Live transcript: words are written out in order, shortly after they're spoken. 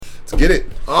Let's get it.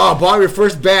 Oh, bought your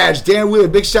first badge. Dan Wheeler,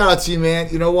 big shout out to you, man.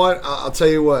 You know what? I'll tell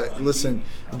you what. Listen,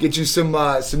 I'll get you some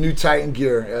new Titan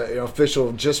gear,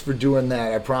 official, just for doing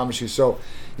that. I promise you. So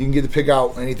you can get to pick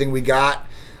out anything we got.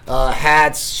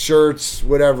 Hats, shirts,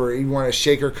 whatever. You want a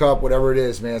shaker cup, whatever it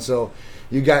is, man. So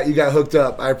you got hooked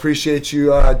up. I appreciate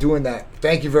you doing that.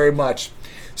 Thank you very much.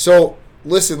 So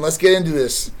listen, let's get into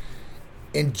this.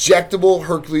 Injectable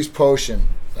Hercules potion.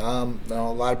 A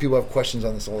lot of people have questions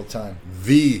on this all the time.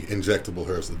 The injectable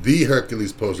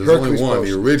Hercules potion. There's only one,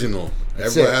 the original.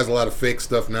 Everybody has a lot of fake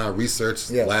stuff now,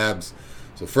 research, labs.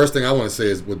 So first thing I want to say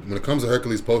is when it comes to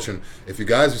Hercules potion, if you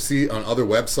guys see on other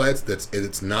websites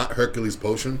it's not Hercules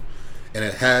potion and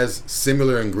it has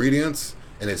similar ingredients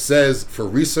and it says for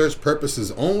research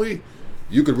purposes only,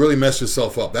 you could really mess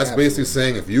yourself up. That's basically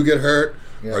saying if you get hurt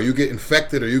or you get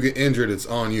infected or you get injured, it's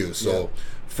on you. So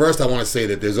first, I want to say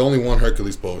that there's only one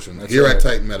Hercules potion here at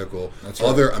Titan Medical.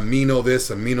 Other amino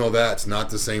this, amino that, it's not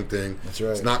the same thing. That's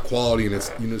right. It's not quality, and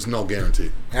it's no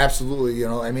guarantee. Absolutely.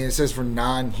 It says for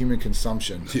non-human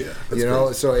consumption. Yeah.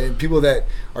 Crazy. So people that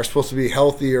are supposed to be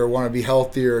healthy or want to be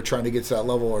healthier or trying to get to that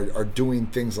level are doing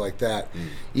things like that.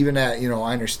 Even at,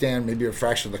 I understand maybe a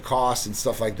fraction of the cost and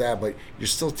stuff like that, but you're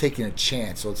still taking a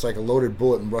chance. So it's like a loaded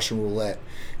bullet in Russian roulette.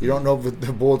 You don't know if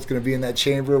the bullet's going to be in that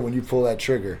chamber when you pull that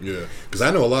trigger. Yeah, because I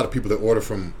know a lot of people that order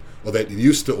from, or that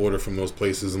used to order from those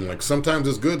places, and sometimes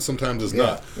it's good, sometimes it's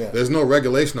not. Yeah. There's no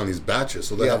regulation on these batches,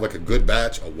 so they have a good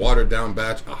batch, a watered down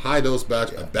batch, a high dose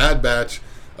batch, a bad batch,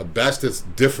 a batch that's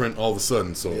different all of a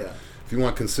sudden. So if you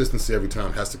want consistency every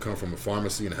time, it has to come from a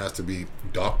pharmacy and it has to be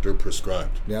doctor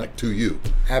prescribed, to you,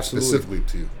 specifically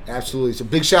to you. Absolutely. So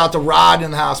big shout out to Rod in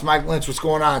the house, Mike Lynch. What's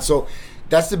going on? So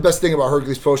that's the best thing about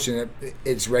Hercules Potion.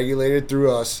 It's regulated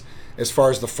through us as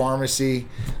far as the pharmacy.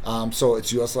 So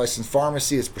it's U.S. licensed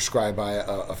pharmacy. It's prescribed by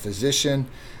a physician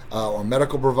or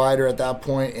medical provider at that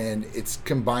point, and it's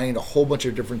combining a whole bunch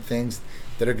of different things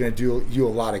that are going to do you a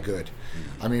lot of good.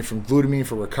 I mean, from glutamine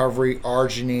for recovery,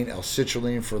 arginine,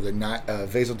 L-citrulline for the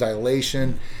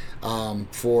vasodilation,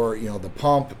 for the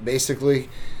pump, basically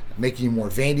making you more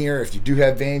veinier. If you do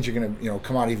have veins, you're going to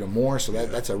come out even more. So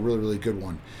that's a really, really good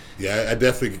one. Yeah, I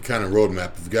definitely kind of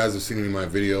roadmap. If you guys have seen any of my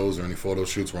videos or any photo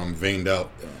shoots where I'm veined out,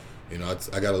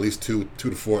 I got at least 2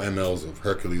 to 4 mLs of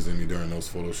Hercules in me during those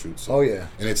photo shoots. So,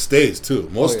 and it stays too.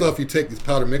 Most stuff you take these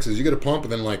powder mixes, you get a pump,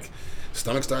 and then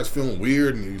stomach starts feeling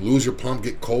weird, and you lose your pump,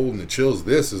 get cold, and it chills.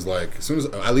 This is as soon as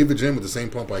I leave the gym with the same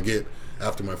pump I get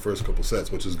after my first couple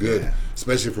sets, which is good,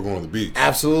 especially if we're going to the beach.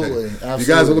 Absolutely. If you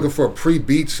guys are looking for a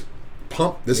pre-beach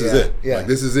pump, this is it.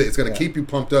 This is it. It's going to keep you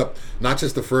pumped up, not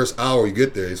just the first hour you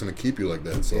get there. It's going to keep you like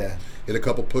that. So hit a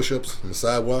couple push-ups on the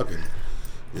sidewalk and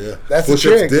that's push-ups, the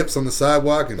trick. Dips on the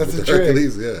sidewalk, and that's with the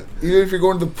Hercules, Even if you're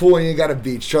going to the pool and you got a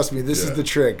beach, trust me, this is the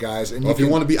trick, guys. And if you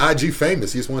want to be IG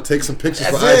famous, you just want to take some pictures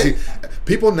for IG.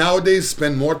 People nowadays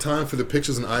spend more time for the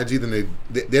pictures in IG than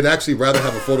they'd actually rather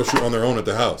have a photo shoot on their own at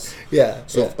the house.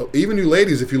 So even you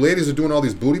ladies, if you ladies are doing all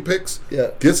these booty pics,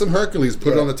 get some Hercules,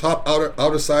 put it on the top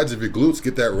outer sides of your glutes,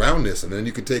 get that roundness, and then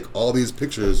you can take all these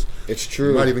pictures. It's true.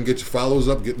 You might even get your followers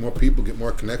up, get more people, get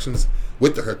more connections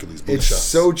with the Hercules booty shots. It's shots.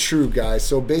 So true, guys.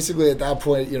 So basically at that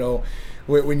point,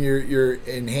 when you're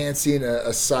enhancing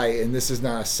a site, and this is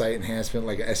not a site enhancement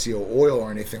like an SEO oil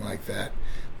or anything like that,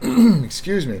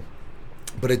 excuse me,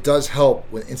 but it does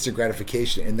help with instant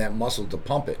gratification in that muscle to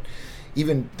pump it,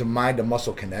 even the mind to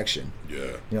muscle connection.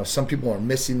 Some people are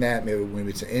missing that. Maybe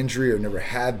it's an injury or never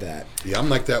had that. I'm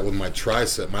like that with my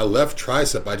tricep. My left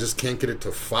tricep, I just can't get it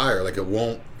to fire. It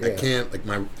won't. I can't.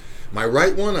 My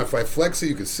right one, if I flex it,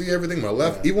 you can see everything. My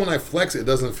left, even when I flex it, it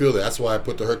doesn't feel that. That's why I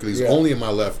put the Hercules only in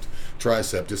my left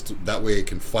tricep, that way it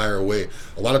can fire away.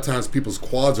 A lot of times people's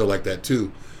quads are like that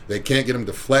too. They can't get them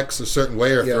to flex a certain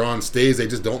way, or if they're on stage, they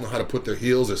just don't know how to put their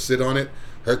heels or sit on it.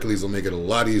 Hercules will make it a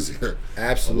lot easier.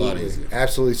 Absolutely. A lot easier.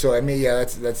 Absolutely. So,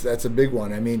 that's a big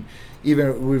one.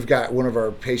 Even we've got one of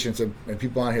our patients and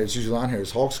people on here, it's usually on here,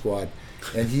 is Hulk Squad.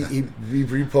 And he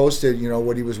reposted,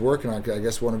 what he was working on. I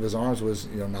guess one of his arms was,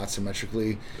 not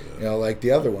symmetrically, like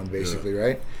the other one, basically,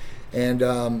 right? And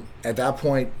at that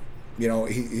point,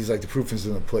 he's like, the proof is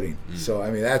in the pudding. So,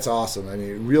 that's awesome.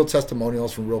 Real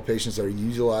testimonials from real patients that are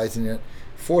utilizing it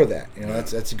for that.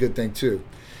 That's a good thing, too.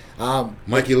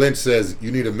 Mikey Lynch says,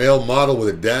 you need a male model with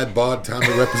a dad bod, time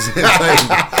to represent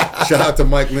Titan. Shout out to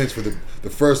Mike Lynch for the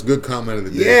first good comment of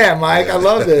the day. Yeah, Mike, I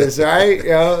love this, all right?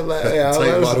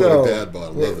 Titan model with a dad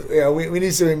bod, love it. Yeah, we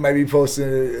need something might be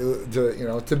posted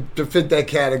to fit that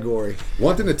category.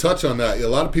 One thing to touch on that, a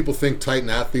lot of people think Titan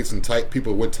athletes and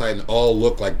people with Titan all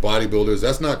look like bodybuilders.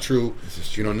 That's not true.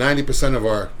 90% of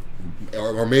our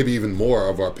or maybe even more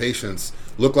of our patients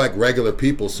look like regular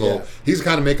people. So he's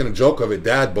kind of making a joke of it,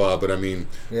 dad bod. But I mean,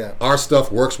 our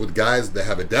stuff works with guys that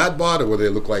have a dad bod or where they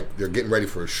look like they're getting ready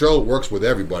for a show. It works with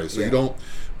everybody. So you don't.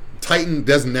 Tighten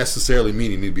doesn't necessarily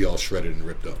mean you need to be all shredded and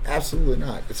ripped up. Absolutely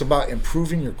not. It's about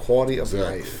improving your quality of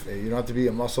life. You don't have to be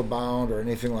a muscle bound or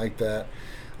anything like that.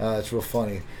 It's real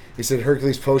funny. He said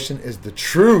Hercules Potion is the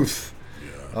truth.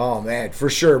 Oh, man, for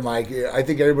sure, Mike. I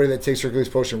think everybody that takes Hercules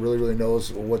Potion really, really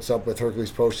knows what's up with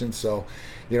Hercules Potion. So,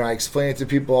 I explain it to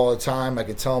people all the time. I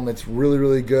can tell them it's really,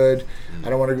 really good. I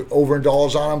don't want to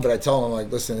overindulge on them, but I tell them,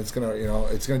 like, listen, it's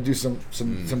gonna do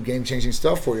some game-changing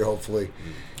stuff for you, hopefully.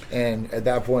 And at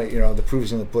that point, the proof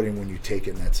is in the pudding when you take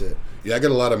it, and that's it. Yeah, I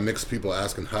get a lot of mixed people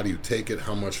asking, how do you take it?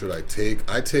 How much should I take?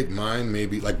 I take mine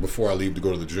maybe like before I leave to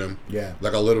go to the gym. Yeah.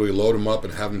 Like I'll literally load them up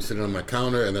and have them sitting on my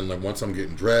counter, and then like once I'm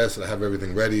getting dressed and I have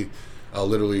everything ready, I'll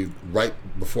literally, right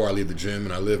before I leave the gym,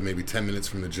 and I live maybe 10 minutes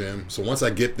from the gym. So once I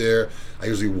get there, I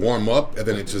usually warm up, and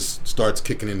then it just starts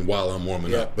kicking in while I'm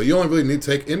warming up. But you only really need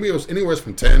to take anywhere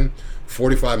from 10,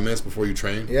 45 minutes before you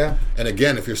train. Yeah. And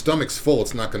again, if your stomach's full,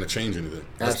 it's not going to change anything.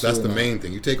 That's the not. main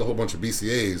thing. You take a whole bunch of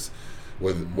BCAAs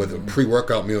with a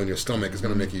pre-workout meal in your stomach, it's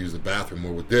going to make you use the bathroom.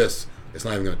 Where with this, it's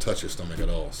not even going to touch your stomach at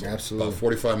all. So absolutely. About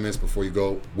 45 minutes before you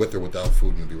go, with or without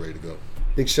food, and you'll be ready to go.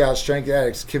 Big shout out Strength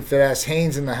Addicts, Kid Fit Ass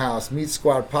Haynes in the house, Meat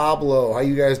Squad Pablo. How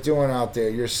you guys doing out there?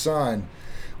 Your son,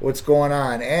 what's going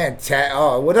on? And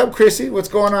what up, Chrissy? What's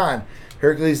going on?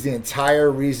 Hercules, the entire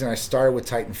reason I started with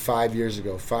Titan 5 years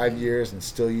ago. 5 years and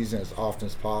still using it as often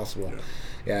as possible.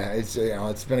 Yeah, it's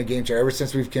it's been a game changer ever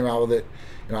since we've came out with it.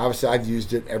 Obviously I've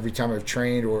used it every time I've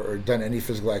trained or done any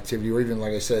physical activity, or even,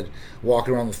 like I said,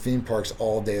 walking around the theme parks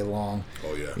all day long.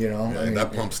 Oh yeah. I mean,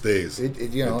 that pump stays. It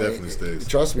definitely stays.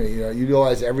 Trust me, you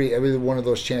utilize every one of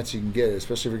those chances you can get,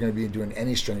 especially if you're going to be doing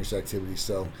any strenuous activity.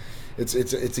 So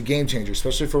it's a game changer,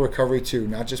 especially for recovery too,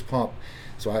 not just pump.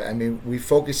 So I mean, we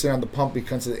focus in on the pump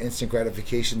because of the instant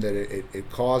gratification that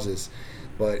it causes.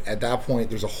 But at that point,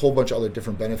 there's a whole bunch of other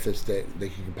different benefits that you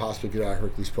can possibly get out of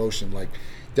Hercules Potion. Like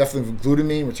definitely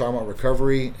glutamine, we're talking about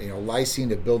recovery, lysine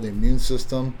to build the immune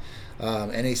system,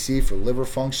 NAC for liver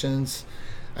functions.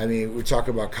 I mean, we're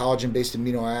talking about collagen-based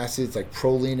amino acids like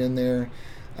proline in there.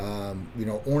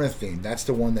 Ornithine, that's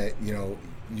the one that,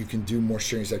 you can do more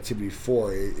strenuous activity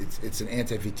for. It's an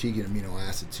anti-fatiguing amino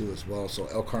acid too as well. So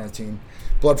L-carnitine,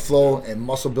 blood flow and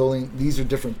muscle building, these are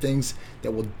different things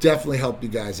that will definitely help you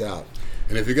guys out.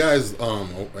 And if you guys are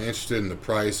interested in the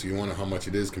price, you want to know how much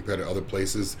it is compared to other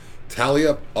places, tally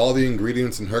up all the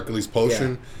ingredients in Hercules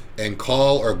Potion and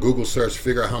call or Google search,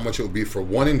 figure out how much it would be for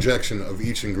one injection of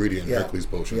each ingredient in Hercules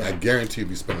Potion. I guarantee you'll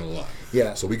be spending a lot.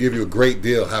 Yeah. So we give you a great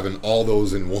deal having all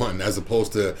those in one, as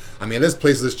opposed to, there's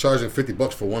places that's charging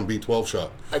 $50 for one B12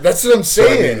 shot. That's what I'm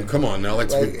saying. So, come on now, when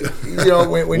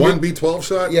one B12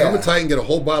 shot, come to Titan, get a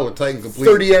whole bottle of Titan Complete.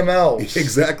 30 mLs.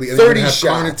 Exactly. And 30 have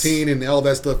shots. carnitine and all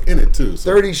that stuff in it too. So.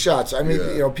 30 shots. I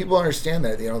mean, people understand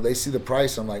that. They see the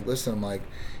price. I'm like, listen,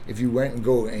 if you went and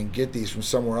go and get these from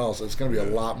somewhere else, it's going to be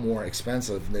a lot more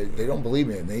expensive. They don't believe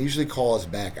me, and they usually call us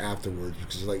back afterwards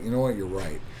because they're like, you know what, you're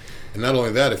right. And not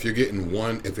only that, if you're getting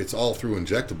one, if it's all through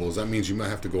injectables, that means you might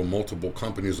have to go multiple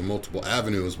companies or multiple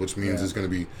avenues, which means it's going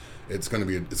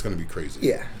to be crazy.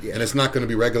 Yeah. And it's not going to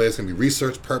be regulated. It's going to be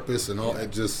research purpose and all.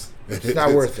 It's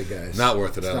not worth it, guys. Not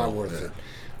worth it at all. It's not worth it.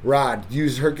 Rod,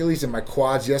 used Hercules in my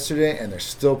quads yesterday, and they're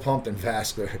still pumped and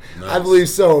vascular. Nice. I believe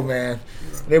so, man.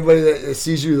 Yeah. Everybody that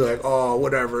sees you, they're like, oh,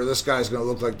 whatever, this guy's going to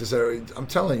look like this. I'm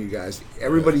telling you guys,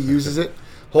 everybody uses it.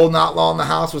 Holding outlaw in the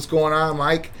house, what's going on,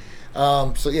 Mike?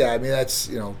 That's,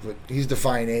 but he's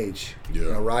defying age.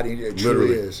 Yeah. Rodney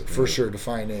truly is, for sure,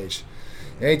 defying age.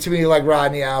 There ain't too many like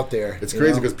Rodney out there. It's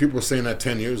crazy because people were saying that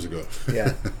 10 years ago.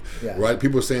 Yeah. Right?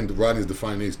 People were saying Rodney's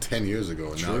defying age 10 years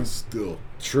ago, and now it's still.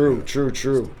 True.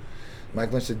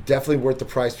 Mike Lynch said definitely worth the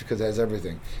price because it has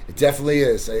everything. It definitely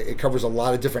is. It covers a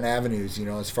lot of different avenues,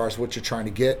 as far as what you're trying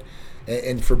to get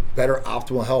and for better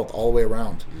optimal health all the way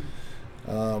around.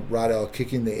 Rodell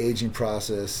kicking the aging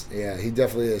process. Yeah, he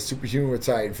definitely is. Superhuman with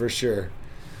Titan for sure.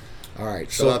 All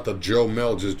right. Shout out to Joe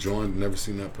Mel, just joined. Never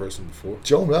seen that person before.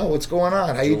 Joe Mel, what's going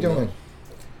on? How you doing?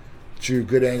 Drew,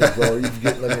 good angle, bro. You can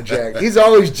get Lemon Jack. He's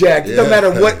always jacked. It doesn't matter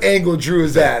what angle Drew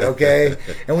is at, okay?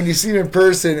 And when you see him in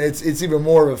person, it's even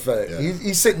more of a fact. Yeah.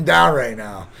 He's sitting down right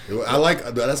now.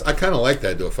 I kind of like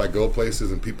that, though. If I go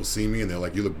places and people see me and they're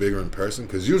like, you look bigger in person,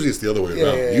 because usually it's the other way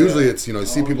around. Usually it's, you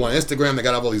see people on Instagram, they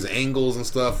got all these angles and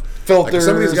stuff. Filters. Like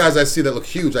some of these guys I see that look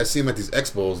huge, I see them at these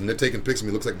expos and they're taking pictures of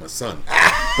me. Looks like my son.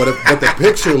 But the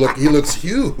picture, he looks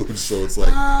huge. So it's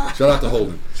like, shout out to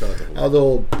Holden. How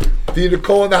old? The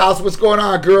Nicole in the house. What's going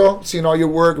on, girl? Seeing all your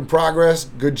work and progress.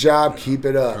 Good job. Keep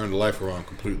it up. Turned the life around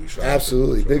completely.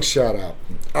 Absolutely. Big shout out.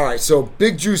 All right. So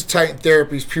Big Drew's Titan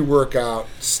Therapies pre-workout,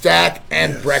 stack,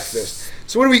 and breakfast.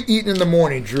 So what are we eating in the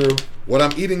morning, Drew? What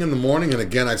I'm eating in the morning, and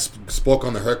again, I spoke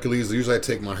on the Hercules. Usually I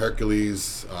take my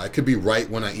Hercules. It could be right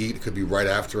when I eat. It could be right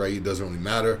after I eat. It doesn't really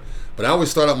matter. But I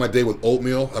always start out my day with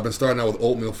oatmeal. I've been starting out with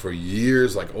oatmeal for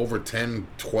years, like over 10,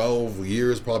 12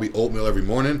 years, probably oatmeal every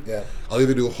morning. Yeah. I'll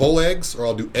either do whole eggs or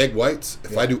I'll do egg whites.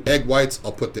 If I do egg whites,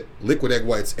 I'll put the liquid egg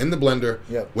whites in the blender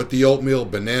with the oatmeal,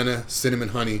 banana, cinnamon,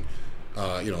 honey,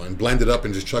 and blend it up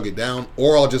and just chug it down.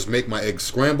 Or I'll just make my eggs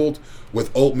scrambled with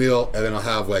oatmeal, and then I'll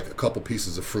have like a couple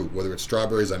pieces of fruit. Whether it's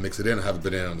strawberries, I mix it in, I have a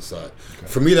banana on the side. Okay.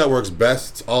 For me, that works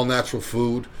best. It's all natural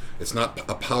food. It's not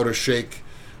a powder shake.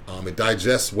 It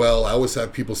digests well. I always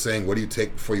have people saying, what do you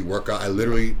take before you work out? I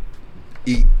literally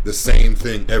eat the same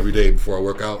thing every day before I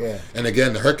work out. Yeah. And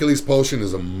again, the Hercules potion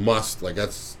is a must. Like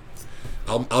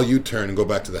I'll U-turn and go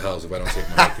back to the house if I don't take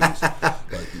my Hercules.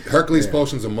 But Hercules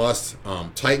potion's a must.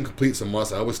 Titan Complete's a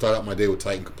must. I always start out my day with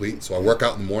Titan Complete. So I work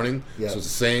out in the morning. So it's the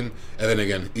same. And then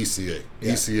again, ECA.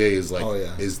 Yeah. ECA is like,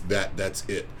 that's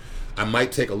it. I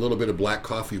might take a little bit of black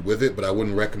coffee with it, but I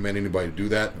wouldn't recommend anybody do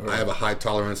that. Right. I have a high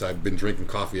tolerance. I've been drinking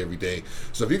coffee every day.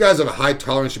 So if you guys have a high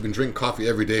tolerance, you've been drinking coffee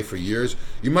every day for years,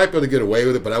 you might be able to get away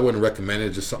with it, but I wouldn't recommend it.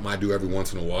 It's just something I do every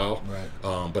once in a while.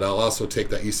 Right. But I'll also take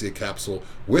that ECA capsule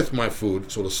with my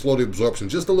food, so to slow the absorption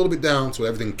just a little bit down so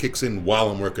everything kicks in while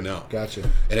I'm working out. Gotcha.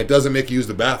 And it doesn't make you use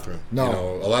the bathroom.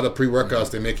 No. A lot of pre-workouts,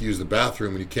 they make you use the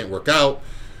bathroom when you can't work out.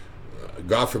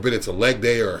 God forbid it's a leg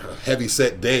day or a heavy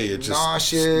set day. It's just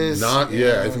nauseous.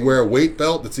 If you wear a weight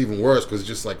belt, it's even worse because it's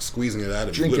just like squeezing it out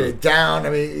of you. Drinking it down. I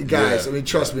mean, guys. I mean,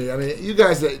 trust me. I mean, you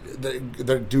guys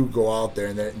that do go out there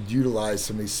and that utilize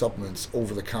some of these supplements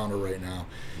over the counter right now,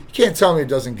 you can't tell me it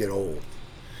doesn't get old.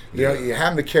 You know, you're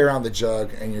having to carry around the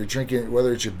jug and you're drinking,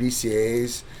 whether it's your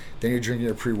BCAAs, then you're drinking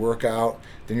your pre-workout,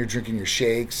 then you're drinking your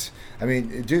shakes. I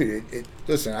mean, dude,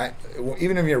 listen,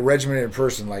 even if you're a regimented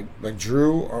person like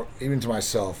Drew, or even to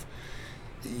myself,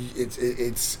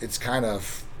 it's kind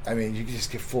of, I mean, you can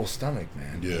just get full stomach,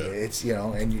 man. Yeah. It's,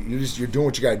 and you're doing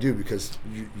what you got to do because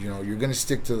you're going to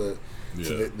stick to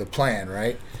the plan,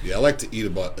 right? Yeah, I like to eat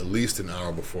about at least an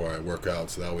hour before I work out,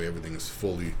 so that way everything is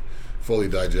fully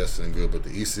digested and good. But the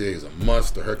ECA is a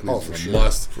must. The Hercules is a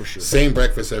must. For sure. Same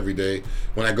breakfast every day.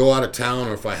 When I go out of town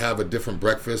or if I have a different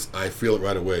breakfast, I feel it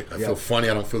right away. I feel funny.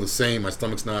 I don't feel the same. My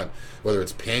stomach's not, whether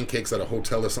it's pancakes at a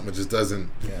hotel or something, it just doesn't.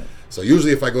 Yeah. So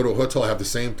usually if I go to a hotel, I have the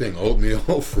same thing: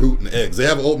 oatmeal, fruit, and eggs. They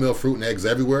have oatmeal, fruit, and eggs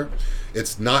everywhere.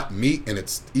 It's not meat and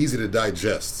it's easy to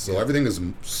digest. So everything is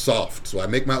soft. So I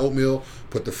make my oatmeal,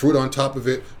 put the fruit on top of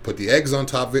it, put the eggs on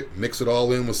top of it, mix it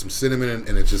all in with some cinnamon,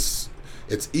 and it's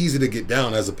easy to get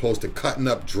down as opposed to cutting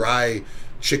up dry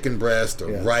chicken breast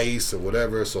or rice or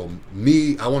whatever. So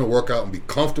I want to work out and be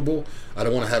comfortable. I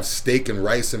don't want to have steak and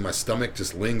rice in my stomach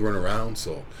just lingering around.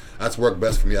 So that's worked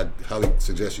best for me. I highly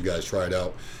suggest you guys try it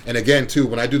out. And again, too,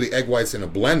 when I do the egg whites in a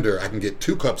blender, I can get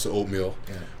 2 cups of oatmeal,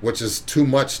 which is too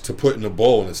much to put in a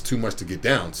bowl and it's too much to get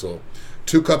down. So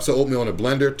 2 cups of oatmeal in a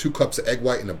blender, 2 cups of egg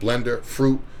white in a blender,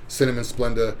 fruit, cinnamon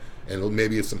Splenda, and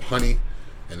maybe some honey,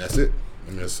 and that's it.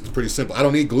 I mean, it's pretty simple. I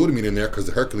don't need glutamine in there because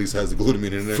the Hercules has the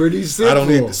glutamine in there. Pretty simple. I don't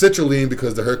need the citrulline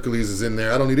because the Hercules is in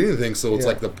there. I don't need anything, so it's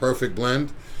like the perfect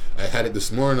blend. I had it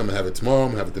this morning. I'm going to have it tomorrow.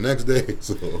 I'm going to have it the next day.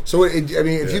 So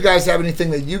if you guys have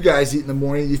anything that you guys eat in the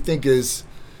morning you think is,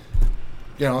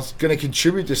 it's going to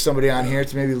contribute to somebody on here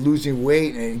to maybe losing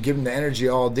weight and give them the energy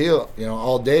all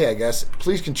day, I guess,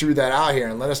 please contribute that out here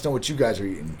and let us know what you guys are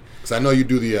eating. Because I know you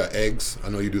do the eggs. I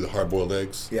know you do the hard-boiled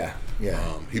eggs. Yeah.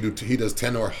 He does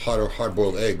 10 or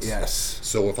hard-boiled eggs. Yes.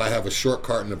 So if I have a short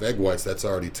carton of egg whites, that's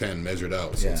already 10 measured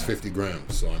out. So it's 50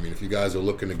 grams. So, I mean, if you guys are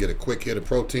looking to get a quick hit of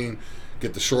protein,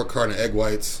 get the short carton of egg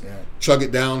whites, chug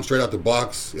it down straight out the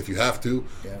box if you have to.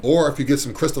 Yeah. Or if you get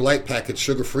some Crystal Light packets,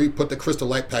 sugar-free, put the Crystal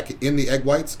Light packet in the egg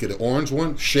whites, get an orange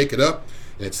one, shake it up,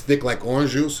 and it's thick like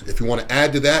orange juice. If you want to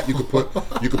add to that, you could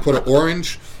put an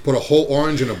orange, put a whole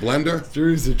orange in a blender.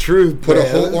 Truth's the truth. Put a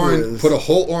whole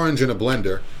orange in a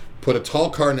blender. Put a tall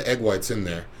carton of egg whites in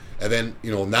there, and then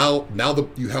now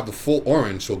you have the full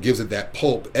orange, so it gives it that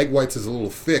pulp. Egg whites is a little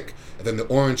thick, and then the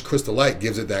orange Crystal Light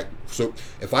gives it that. So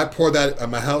if I pour that at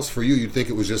my house for you, you'd think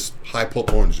it was just high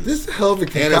pulp orange juice. This is a hell of a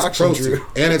concoction, Drew.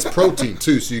 And it's protein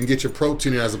too, so you can get your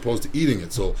protein in as opposed to eating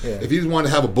it. So if you want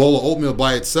to have a bowl of oatmeal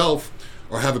by itself,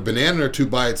 or have a banana or two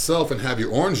by itself, and have your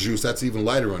orange juice, that's even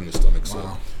lighter on your stomach.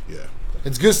 Wow. So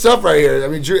it's good stuff right here. I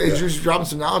mean, Drew's dropping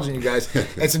some knowledge on you guys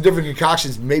and some different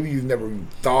concoctions maybe you've never even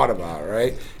thought about,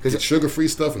 right? Because it's sugar-free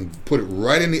stuff and put it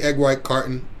right in the egg white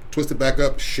carton, twist it back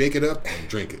up, shake it up, and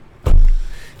drink it.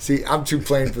 See, I'm too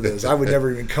plain for this. I would never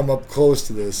even come up close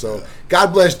to this. So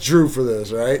God bless Drew for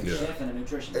this, right? Yeah. Chef and a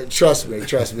nutritionist.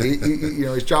 Trust me.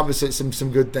 He's dropping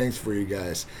some good things for you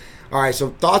guys. All right,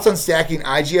 so thoughts on stacking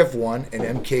IGF-1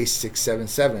 and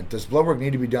MK677. Does blood work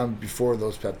need to be done before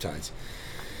those peptides?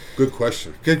 Good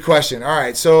question. All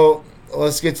right, so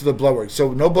let's get to the blood work.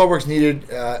 So no blood work's needed.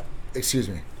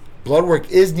 Blood work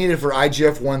is needed for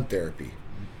IGF-1 therapy.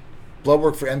 Blood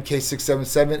work for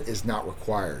MK677 is not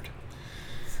required.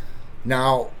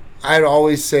 Now, I'd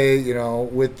always say,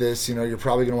 with this, you're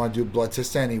probably going to want to do a blood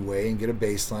test anyway and get a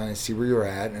baseline and see where you're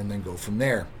at and then go from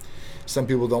there. Some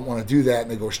people don't want to do that and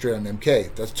they go straight on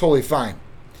MK. That's totally fine.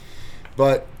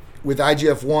 But with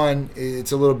IGF-1,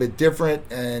 it's a little bit different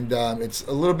and it's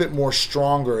a little bit more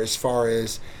stronger as far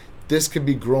as this could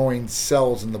be growing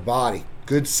cells in the body.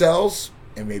 Good cells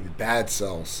and maybe bad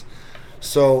cells.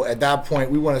 So at that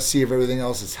point, we want to see if everything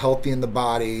else is healthy in the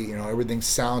body, everything's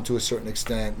sound to a certain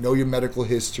extent, know your medical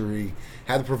history,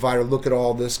 have the provider look at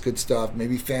all this good stuff,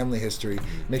 maybe family history,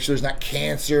 make sure there's not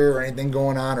cancer or anything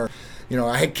going on, or,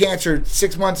 I had cancer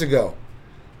 6 months ago.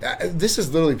 This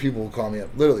is literally people who call me up,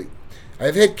 literally.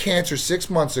 I've had cancer 6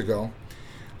 months ago.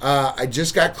 I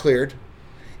just got cleared.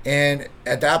 And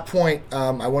at that point,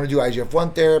 I want to do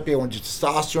IGF-1 therapy. I want to do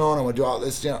testosterone. I want to do all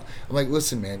this. I'm like,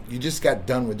 listen, man, you just got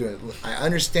done with doing it. I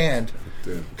understand,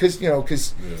 because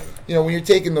when you're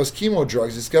taking those chemo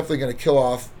drugs, it's definitely going to kill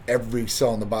off every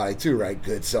cell in the body too, right?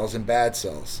 Good cells and bad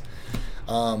cells.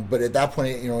 But at that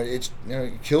point, it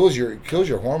kills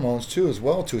your hormones too, as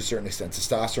well, to a certain extent.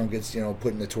 Testosterone gets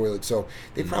put in the toilet, so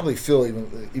they probably feel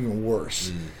even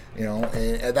worse. And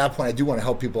at that point, I do want to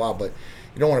help people out, but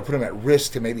you don't want to put them at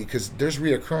risk to maybe, because there's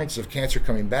reoccurrence of cancer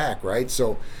coming back, right?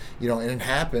 So, and it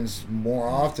happens more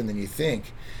often than you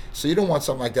think. So you don't want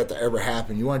something like that to ever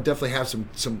happen. You want to definitely have some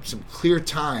clear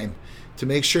time to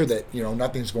make sure that,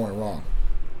 nothing's going wrong.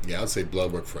 Yeah, I'd say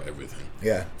blood work for everything.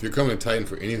 Yeah. If you're coming to Titan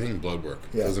for anything, blood work.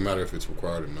 Yeah. Doesn't matter if it's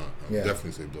required or not. I would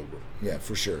definitely say blood work. Yeah,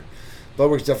 for sure. Blood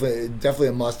work's definitely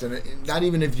a must, and not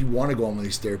even if you want to go on one of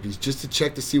these therapies, just to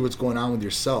check to see what's going on with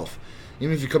yourself.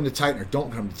 Even if you come to Titan or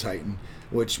don't come to Titan,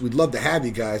 which we'd love to have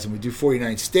you guys, and we do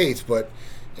 49 states, but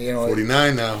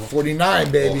 49 now.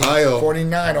 49, baby. Ohio.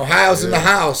 49. Ohio's in the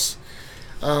house.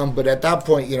 But at that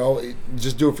point,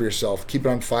 just do it for yourself. Keep it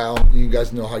on file. You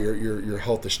guys know how your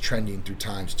health is trending through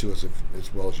times too, as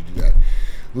well as you do that.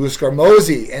 Louis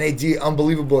Scarmozzi, NAD,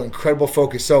 unbelievable, incredible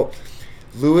focus. So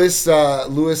Louis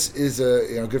is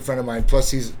a good friend of mine.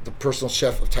 Plus, he's the personal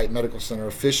chef of Titan Medical Center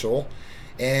official.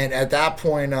 And at that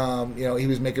point, he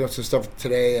was making up some stuff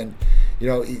today, and he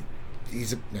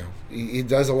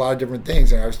does a lot of different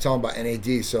things. And I was telling him about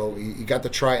NAD, so he got to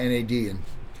try NAD, and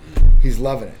he's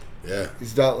loving it. Yeah,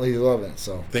 he's loving it.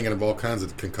 So thinking of all kinds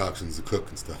of concoctions to cook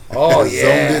and stuff. Oh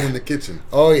yeah, zoned in the kitchen.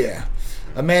 Oh yeah.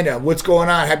 Amanda, what's going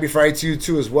on? Happy Friday to you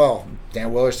too as well.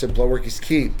 Dan Weller said blood work is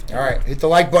key. All right, hit the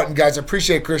like button, guys. I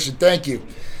appreciate it, Christian. Thank you.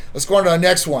 Let's go on to the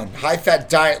next one. High-fat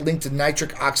diet linked to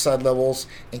nitric oxide levels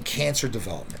and cancer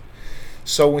development.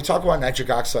 So when we talk about nitric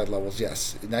oxide levels,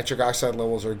 yes, nitric oxide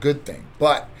levels are a good thing.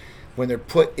 But when they're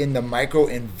put in the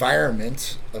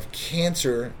microenvironment of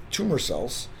cancer tumor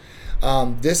cells,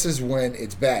 this is when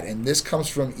it's bad. And this comes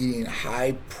from eating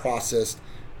high-processed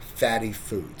fatty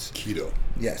foods. Keto.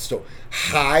 Yes, so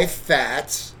high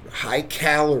fat, high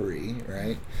calorie,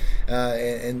 right?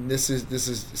 And this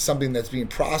is something that's being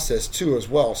processed too as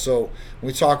well. So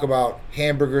when we talk about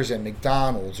hamburgers at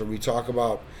McDonald's, or we talk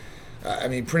about,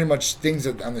 pretty much things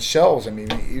on the shelves.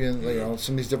 Even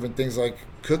some of these different things like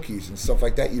cookies and stuff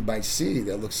like that you might see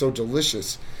that look so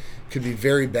delicious could be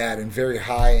very bad and very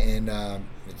high in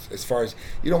as far as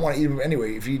you don't want to eat them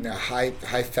anyway. If you're eating a high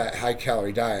fat, high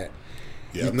calorie diet.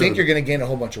 Yeah, you think you're going to gain a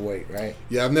whole bunch of weight, right?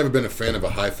 Yeah, I've never been a fan of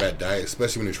a high-fat diet,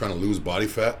 especially when you're trying to lose body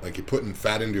fat. Like, you're putting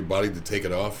fat into your body to take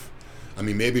it off.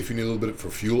 Maybe if you need a little bit for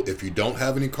fuel, if you don't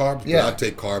have any carbs, but I'd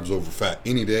take carbs over fat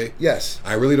any day. Yes.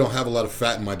 I really don't have a lot of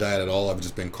fat in my diet at all. I've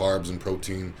just been carbs and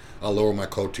protein. I'll lower my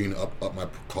protein,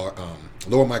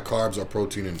 lower my carbs or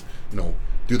protein, and,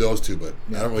 do those two, but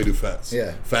I don't really do fats.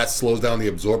 Yeah. Fat slows down the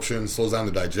absorption, slows down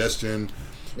the digestion.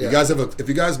 Yeah. If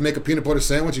you guys make a peanut butter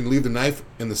sandwich and you leave the knife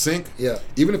in the sink,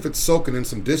 even if it's soaking in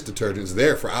some dish detergent, it's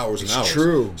there for hours and hours. It's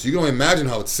true. So you can only imagine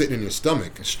how it's sitting in your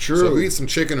stomach. It's true. So if you eat some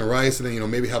chicken or rice and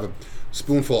then maybe have a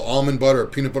spoonful of almond butter or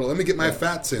peanut butter, let me get my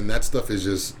fats in. That stuff is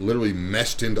just literally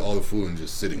meshed into all the food and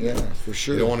just sitting there. Yeah, for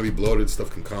sure. You don't want to be bloated.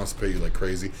 Stuff can constipate you like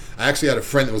crazy. I actually had a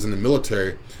friend that was in the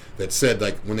military that said,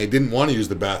 like, when they didn't want to use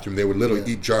the bathroom, they would literally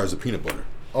eat jars of peanut butter.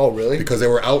 Oh, really? Because they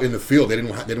were out in the field, they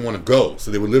didn't want to go,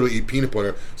 so they would literally eat peanut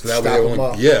butter. So that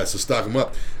way, so stock them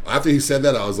up. After he said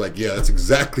that, I was like, yeah, that's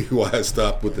exactly why I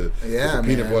stopped with the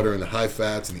peanut butter and the high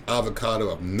fats and the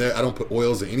avocado. I don't put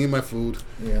oils in any of my food.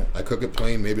 Yeah, I cook it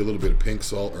plain, maybe a little bit of pink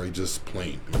salt, or just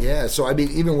plain. Yeah. So I mean,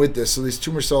 even with this, so these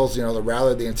tumor cells, they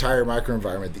rally the entire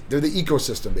microenvironment. They're the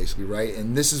ecosystem, basically, right?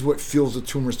 And this is what fuels the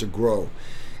tumors to grow.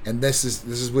 And this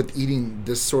is with eating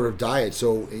this sort of diet.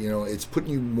 So, it's putting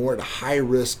you more at a high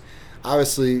risk.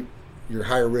 Obviously, you're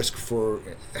higher risk for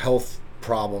health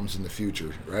problems in the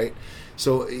future, right?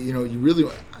 So, you really,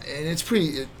 and it's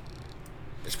pretty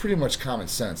much common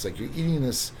sense. Like, you're eating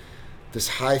this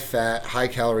high fat, high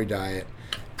calorie diet,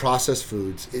 processed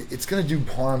foods. It's going to do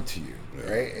harm to you,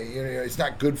 right? It's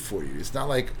not good for you. It's not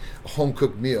like a home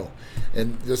cooked meal.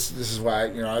 And this is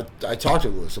why I talked to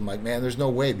Lewis. I'm like, man, there's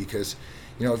no way, because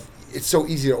it's so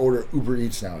easy to order Uber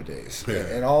Eats nowadays,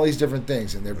 and all these different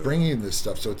things, and they're bringing you this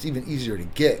stuff, so it's even easier to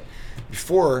get.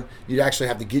 Before, you'd actually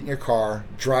have to get in your car,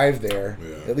 drive there,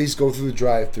 at least go through the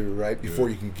drive-through, right, before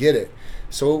you can get it.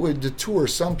 So it would detour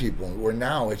some people, where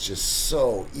now it's just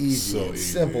so easy and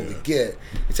simple to get.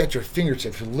 It's at your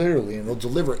fingertips, literally, and it'll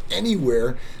deliver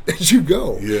anywhere that you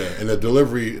go. Yeah, and the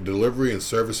delivery and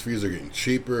service fees are getting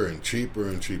cheaper and cheaper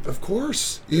and cheaper. Of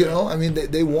course. I mean,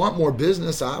 they want more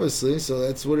business, obviously, so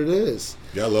that's what it is.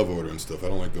 Yeah, I love ordering stuff. I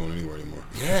don't like going anywhere anymore.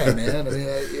 Yeah, man. I mean,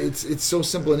 it's so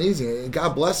simple and easy.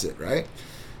 God bless it, right?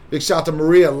 Big shout out to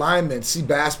Maria, Lyman, C.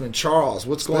 Bassman, Charles.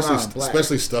 What's going on?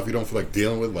 Especially stuff you don't feel like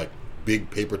dealing with, like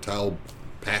big paper towel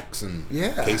packs and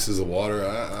cases of water.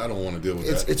 I don't want to deal with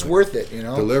that. It's worth it,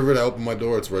 Deliver it, I open my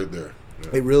door, it's right there. Yeah.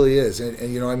 It really is,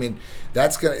 and I mean,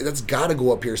 that's got to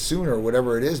go up here sooner, or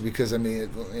whatever it is, because I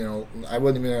mean, I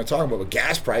wasn't even going to talk about, but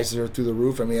gas prices are through the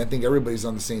roof. I mean, I think everybody's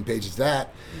on the same page as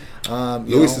that.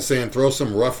 Luis is saying throw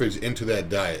some roughage into that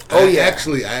diet. I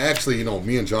actually,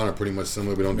 me and John are pretty much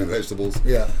similar. We don't do vegetables.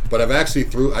 Yeah. But I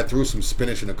threw some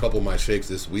spinach in a couple of my shakes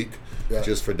this week,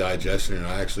 just for digestion,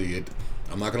 and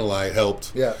I'm not gonna lie, it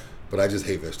helped. Yeah. But I just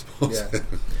hate vegetables.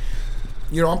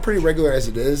 Yeah. I'm pretty regular as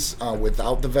it is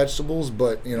without the vegetables,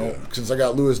 but since I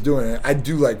got Lewis doing it, I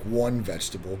do like one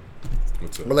vegetable.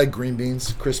 What's up? I like green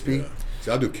beans, crispy. Yeah.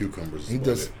 See, I'll do cucumbers. He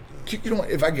does.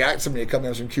 If I got somebody to come in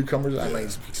with some cucumbers, I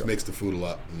might. It makes the food a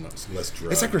lot less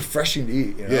dry. It's like refreshing to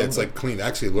eat. Yeah, it's like clean.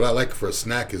 Actually, what I like for a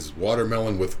snack is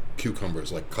watermelon with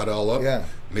cucumbers, like cut all up,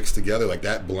 mixed together. Like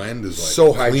that blend is like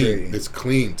so clean. Hydrating. It's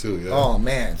clean too. Yeah. Oh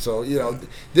man, so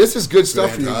this is good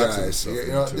stuff for you guys.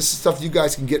 This is stuff you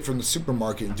guys can get from the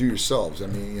supermarket and do yourselves. I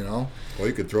mean, Well,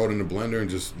 you could throw it in the blender and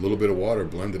just a little bit of water,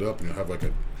 blend it up, and you'll have like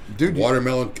a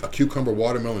cucumber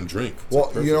watermelon drink. Well,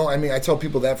 I mean, I tell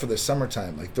people that for the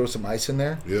summertime, like throw some ice in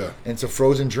there. Yeah. And it's a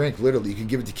frozen drink, literally. You can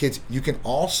give it to kids. You can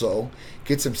also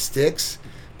get some sticks,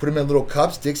 put them in little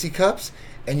cups, Dixie cups,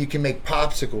 and you can make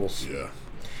popsicles.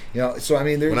 Yeah. So I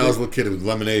mean, when I was a little kid, it was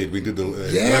lemonade. We did the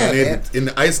lemonade in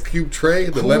the ice cube tray,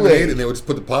 the Kool-Aid. Lemonade, and they would just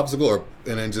put the popsicle,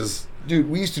 and then just. Dude,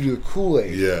 we used to do the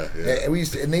Kool-Aid. Yeah.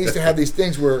 And they used to have these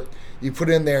things where you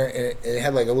put in there, and it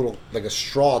had like a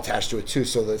straw attached to it too,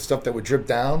 so the stuff that would drip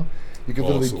down, you could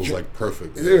literally. So it was like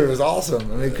perfect. Dude, it was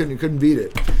awesome. I mean, couldn't beat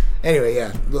it.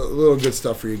 Anyway, little good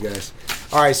stuff for you guys.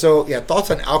 All right, so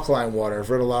thoughts on alkaline water. I've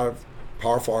read a lot of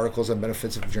powerful articles on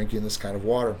benefits of drinking this kind of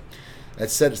water. That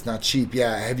said, it's not cheap.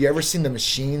 Yeah, have you ever seen the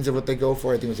machines of what they go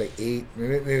for? I think it was like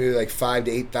maybe like $5,000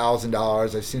 to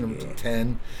 $8,000. I've seen them to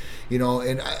 10.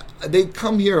 And they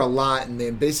come here a lot, and they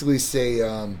basically say,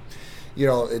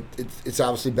 it's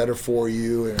obviously better for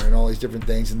you, and all these different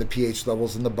things, and the pH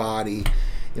levels in the body.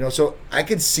 So I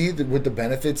could see with the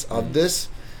benefits of this.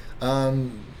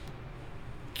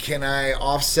 Can I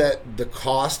offset the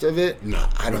cost of it? No,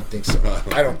 I don't think so.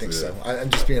 I don't think so. I'm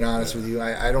just being honest with you.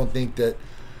 I don't think that.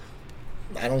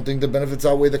 I don't think the benefits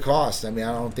outweigh the cost. I mean,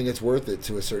 I don't think it's worth it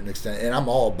to a certain extent. And I'm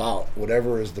all about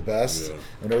whatever is the best,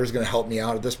 whatever's going to help me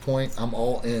out at this point. I'm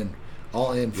all in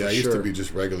for sure. I used to be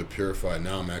just regular purified.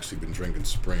 Now I'm actually been drinking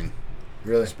Spring.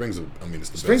 Really? It's the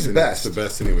best. Spring's the best. It's the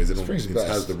best anyways. It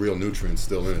has the real nutrients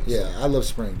still in it. Yeah, I love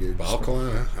Spring, dude. But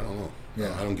alkaline, I don't know.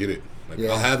 Yeah. I don't get it.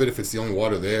 I'll have it if it's the only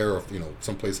water there, or if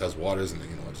some place has waters, and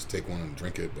I'll just take one and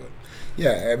drink it. But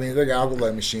yeah, I mean, like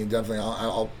alkaline machine, definitely.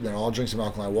 I'll drink some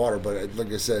alkaline water, but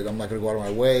like I said, I'm not going to go out of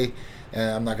my way,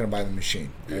 and I'm not going to buy the machine.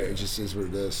 Yeah. It just is what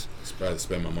it is. It's better to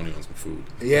spend my money on some food.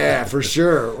 Yeah, for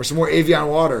sure, or some more Evian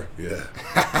water. Yeah,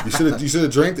 you should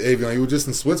have drank the Evian. You were just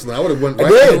in Switzerland. I would have went. I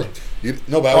did.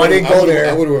 But I didn't go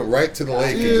there. I would have went right to the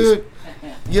lake. Dude. And just,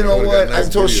 you know what? I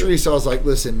told Sharice, I was like,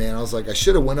 listen, man, I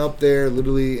should have went up there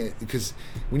literally, because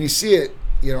when you see it,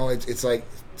 it's like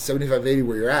 75, 80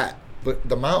 where you're at. But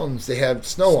the mountains, they have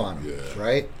snow on them,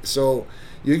 right? So,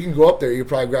 You can go up there, you can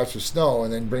probably grab some snow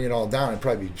and then bring it all down. It'd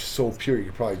probably be so pure you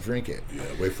could probably drink it. Yeah,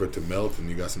 wait for it to melt and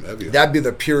you got some Evian. That'd be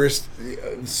the purest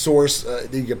source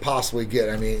that you could possibly get.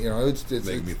 I mean, it's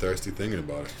make me thirsty thinking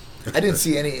about it. I didn't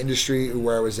see any industry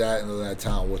where I was at in that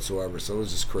town whatsoever, so it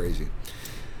was just crazy.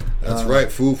 That's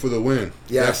right, food for the win.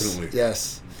 Yes, definitely.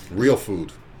 Yes, real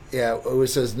food. Yeah, it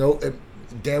says no.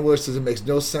 Dan Willis says it makes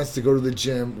no sense to go to the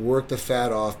gym, work the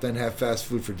fat off, then have fast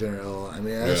food for dinner. Oh, I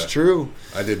mean that's true.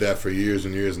 I did that for years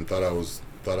and years and thought I was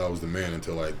the man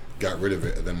until I got rid of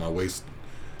it, and then my waist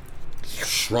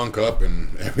shrunk up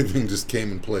and everything just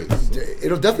came in place. So.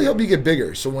 It'll definitely help you get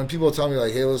bigger. So when people tell me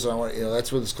like, "Hey, listen, I want,"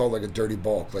 that's what it's called, like a dirty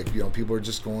bulk. Like people are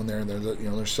just going there and they're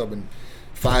they're subbing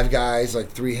 5 guys, like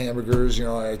 3 hamburgers,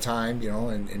 at a time,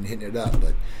 and hitting it up,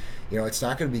 but. It's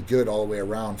not going to be good all the way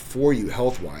around for you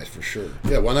health-wise, for sure.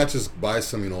 Yeah, why not just buy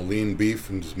some, lean beef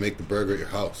and just make the burger at your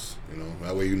house?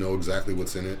 That way you know exactly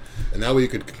what's in it, and that way you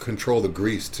could control the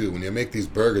grease too. When you make these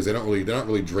burgers, they're not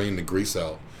really drain the grease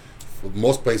out. For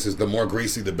most places, the more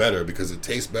greasy the better because it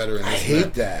tastes better. And I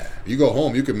hate that. You go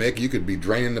home, you could be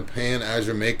draining the pan as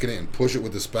you're making it and push it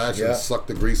with the spatula and suck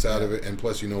the grease out of it, and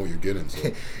plus you know what you're getting.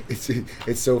 So.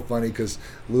 it's so funny because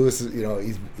Lewis,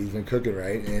 he's been cooking,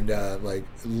 right, and like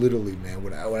literally, man,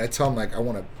 when I tell him like I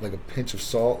want a pinch of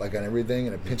salt like on everything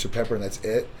and a pinch of pepper and that's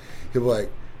it, he'll be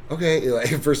like, okay.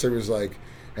 Like, at first I was like,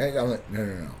 hey, I'm like,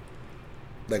 no.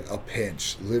 Like a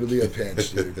pinch, literally a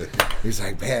pinch, dude. He's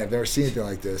like, man, I've never seen anything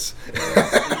like this.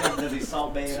 Does he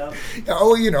salt bay it up?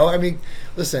 Oh, I mean,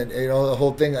 listen, the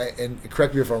whole thing, and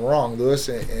correct me if I'm wrong, Lewis,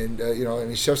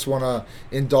 and chefs want to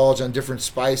indulge on different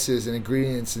spices and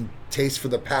ingredients and taste for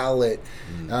the palate,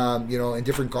 and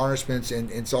different garnishments,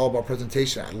 and it's all about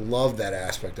presentation. I love that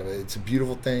aspect of it. It's a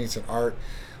beautiful thing. It's an art.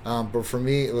 But for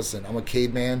me, listen, I'm a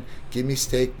caveman. Give me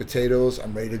steak, potatoes,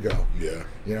 I'm ready to go. Yeah.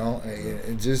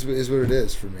 It just is what it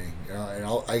is for me. And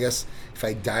I guess if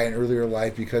I die in earlier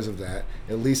life because of that,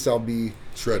 at least I'll be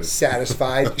shredded,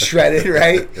 satisfied, shredded,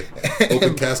 right?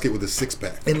 Open casket with a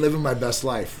 6-pack. And living my best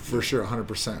life, for sure,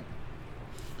 100%.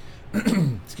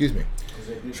 Excuse me.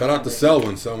 Shout out to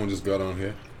Selwyn. Selwyn just got on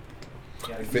here.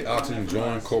 Fit Oxygen,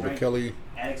 John, Cobra Kelly.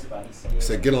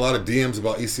 Said get a lot of DMs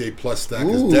about ECA Plus stack.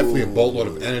 It's definitely a boatload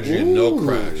of energy and no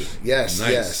crash. Yes,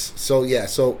 nice. Yes.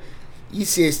 So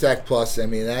ECA Stack Plus, I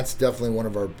mean, that's definitely one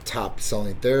of our top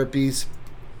selling therapies,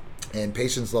 and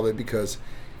patients love it because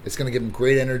it's going to give them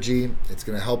great energy. It's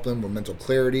going to help them with mental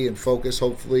clarity and focus,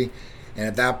 hopefully, and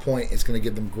at that point, it's going to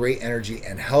give them great energy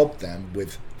and help them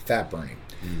with fat burning.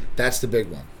 That's the big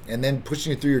one. And then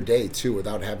pushing you through your day too,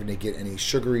 without having to get any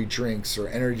sugary drinks or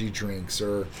energy drinks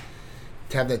or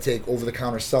having to take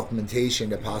over-the-counter supplementation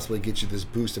to possibly get you this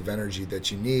boost of energy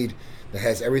that you need that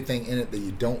has everything in it that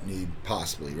you don't need,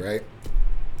 possibly, right?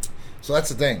 So that's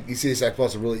the thing. ECA Stack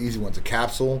Plus is a really easy one. It's a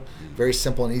capsule, very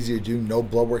simple and easy to do. No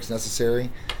blood work's necessary.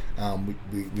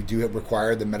 We do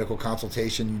require the medical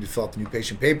consultation. You need to fill out the new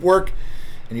patient paperwork.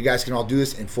 And you guys can all do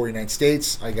this in 49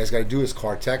 states. All you guys got to do is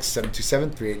call or text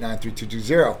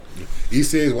 727-389-3220.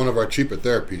 ECA is one of our cheaper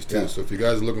therapies, too. Yeah. So if you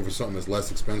guys are looking for something that's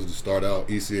less expensive to start out,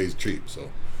 ECA is cheap. So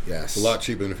it's a lot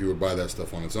cheaper than if you would buy that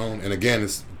stuff on its own. And again,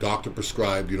 it's doctor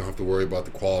prescribed. You don't have to worry about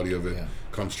the quality of it. Yeah.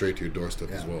 Comes straight to your doorstep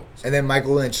as well. So. And then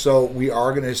Michael Lynch. So we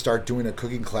are going to start doing a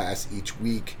cooking class each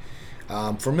week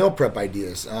for meal prep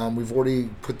ideas. We've already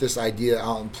put this idea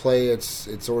out in play. It's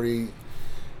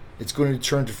going to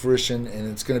turn to fruition, and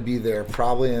it's going to be there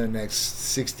probably in the next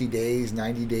 60 days,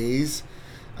 90 days.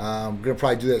 We're going to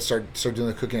probably do that, start doing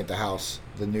the cooking at the house,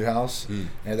 the new house, and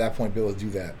at that point be able to do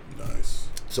that. Nice.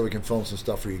 So we can film some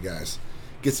stuff for you guys.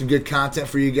 Get some good content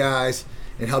for you guys,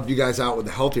 and help you guys out with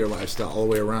a healthier lifestyle all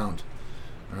the way around.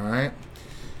 All right?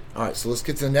 All right, so let's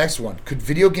get to the next one. Could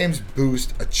video games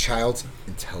boost a child's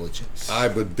intelligence? I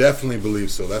would definitely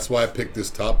believe so. That's why I picked this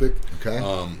topic.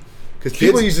 Okay. Because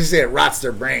people usually say it rots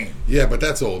their brain. Yeah, but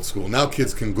that's old school. Now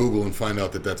kids can Google and find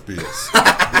out that that's BS.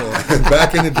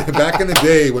 Back in the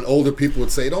day when older people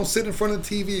would say, don't sit in front of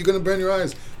the TV, you're going to burn your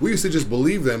eyes. We used to just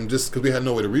believe them just because we had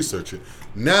no way to research it.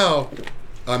 Now,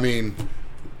 I mean,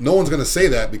 no one's going to say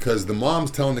that because the mom's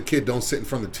telling the kid don't sit in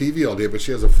front of the TV all day, but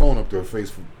she has a phone up to her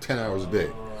face for 10 hours a day.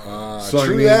 So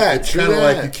true that. It's kind of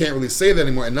like you can't really say that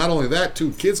anymore. And not only that, too,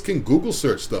 kids can Google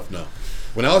search stuff now.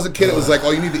 When I was a kid, it was like,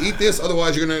 oh, you need to eat this,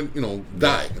 otherwise you're going to,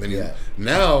 die. And then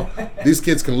now, these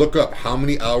kids can look up how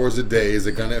many hours a day is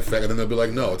it going to affect, and then they'll be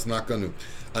like, no, it's not going to.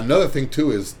 Another thing,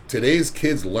 too, is today's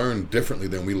kids learn differently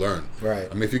than we learn. Right.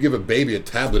 I mean, if you give a baby a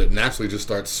tablet, it naturally just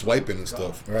starts swiping and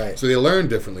stuff. Right. So they learn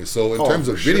differently. So in terms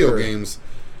of video games,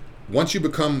 once you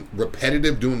become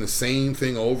repetitive doing the same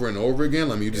thing over and over again,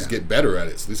 I mean, you just get better at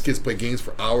it. So these kids play games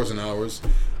for hours and hours.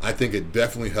 I think it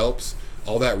definitely helps.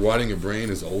 all that rotting your brain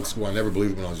is old school. I never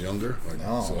believed it when I was younger. Like,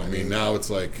 no, so I mean now it's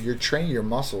like you're training your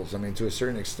muscles. I mean, to a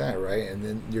certain extent, right? And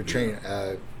then you're training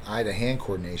eye to hand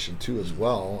coordination too, as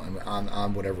well,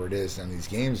 on whatever it is. And these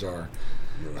games are,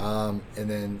 and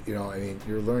then I mean,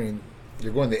 you're learning.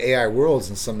 You're going to AI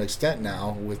worlds in some extent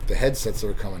now with the headsets that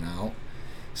are coming out.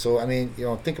 So I mean,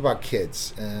 think about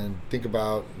kids and think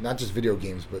about not just video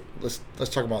games, but let's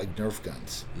talk about like Nerf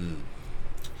guns.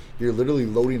 You're literally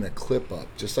loading a clip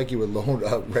up just like you would load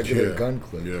a regular gun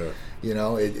clip. Yeah.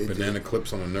 Banana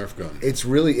clips on a Nerf gun. It's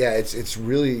really it's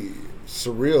really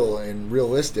surreal and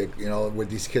realistic. What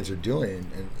these kids are doing,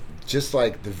 and just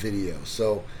like the video.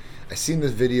 So I seen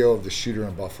this video of the shooter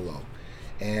in Buffalo.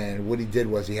 And what he did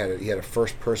was he had a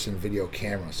first-person video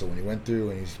camera. So when he went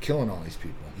through and he's killing all these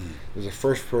people, there's a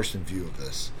first-person view of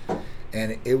this.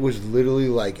 And it was literally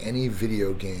like any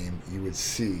video game you would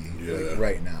see like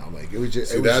right now. Like it was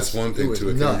just. That's one thing too.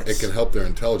 It can help their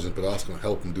intelligence, but also can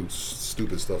help them do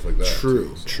stupid stuff like that.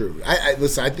 True. I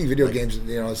listen. I think video games,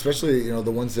 especially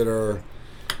the ones that are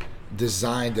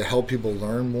designed to help people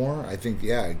learn more. I think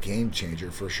a game changer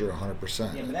for sure,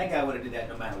 100%. Yeah, but that guy would have did that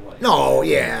no matter what. No,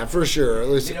 yeah, for sure.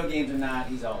 Listen, video games or not,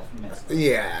 he's all messed up.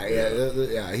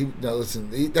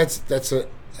 Listen, that's a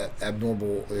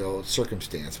abnormal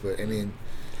circumstance, but I mean.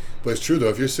 But it's true though.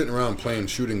 If you're sitting around playing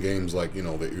shooting games like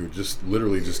that you're just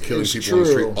literally just killing people on the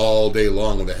street all day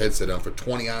long with a headset on for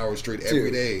 20 hours straight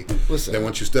every day. Listen, then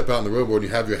once you step out in the real world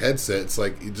and you have your headset, it's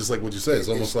like just like what you said. It's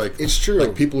almost like it's true.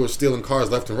 Like people were stealing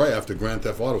cars left and right after Grand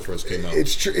Theft Auto first came out.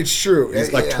 It's true. It's true.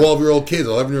 It's like 12-year-old kids,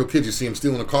 11-year-old kids. You see them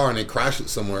stealing a car and they crash it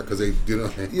somewhere because they do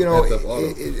Grand Theft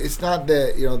Auto. It's not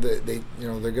that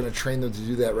they're going to train them to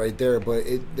do that right there, but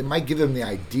it might give them the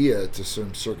idea to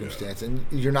some circumstance, and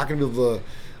you're not going to be able to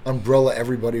umbrella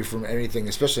everybody from anything,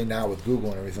 especially now with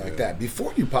Google and everything like that.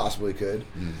 Before you possibly could,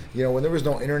 when there was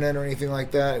no internet or anything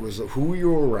like that, it was who you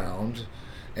were around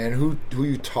and who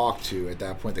you talked to at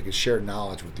that point that could share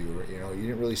knowledge with you. You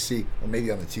didn't really see, or maybe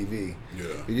on the TV. Yeah.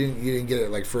 You didn't get it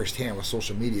like firsthand with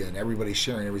social media and everybody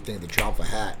sharing everything at the drop of a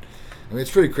hat. I mean, it's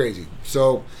pretty crazy.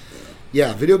 So,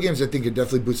 video games I think could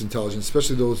definitely boost intelligence,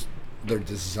 especially those. They're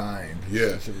designed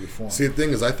specifically for them. See, the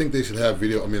thing is, I think they should have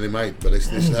video. I mean, they might, but they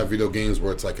should have video games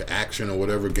where it's like an action or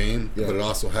whatever game, but it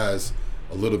also has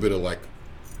a little bit of like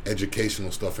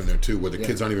educational stuff in there too, where the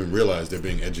kids aren't even realize they're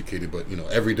being educated. But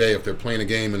every day if they're playing a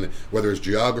game, and whether it's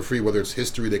geography, whether it's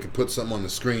history, they could put something on the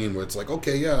screen where it's like,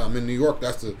 okay, I'm in New York,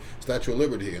 that's the Statue of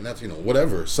Liberty, and that's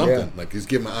whatever, something like just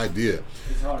give them an idea.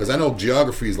 Because I know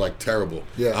geography is like terrible.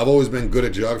 I've always been good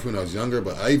at geography when I was younger,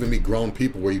 but I even meet grown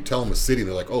people where you tell them a city and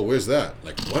they're like, oh, where's that?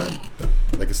 Like, what?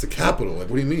 Like, it's the capital.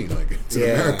 Like, what do you mean? Like, it's in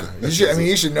America.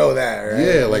 You should know that, right?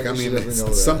 Yeah, like, I mean,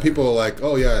 some people are like,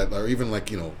 oh yeah, or even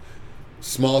like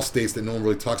small states that no one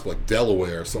really talks about, like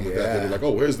Delaware or something like that. They're like,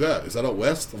 oh, where's that? Is that out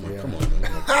west? I'm like, come on,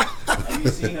 man. Have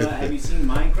you seen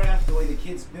Minecraft? The way the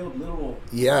kids build little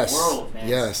worlds, man.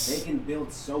 Yes. They can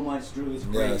build so much through. It's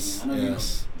crazy. I know you know,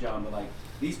 John, but like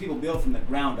these people build from the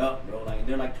ground up, bro. Like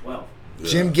they're like 12.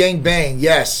 Jim Gang Bang,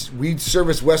 yes. We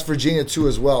service West Virginia too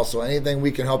as well. So anything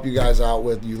we can help you guys out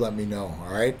with, you let me know.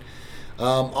 All right.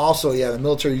 Also, the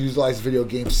military utilizes video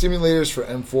game simulators for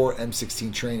M4,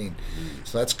 M16 training.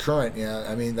 So that's current.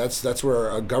 I mean that's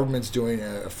where our government's doing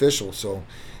official. So,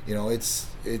 it's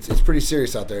pretty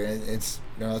serious out there, and it's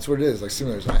that's what it is. Like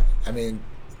simulators. I mean,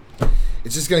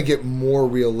 it's just going to get more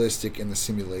realistic in the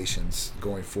simulations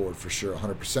going forward for sure,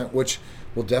 100%, which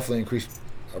will definitely increase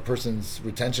a person's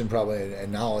retention probably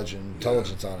and knowledge and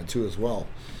intelligence on it too as well.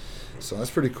 So that's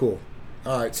pretty cool.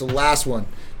 All right, so last one,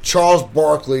 Charles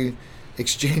Barkley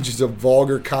exchanges a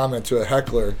vulgar comment to a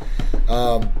heckler.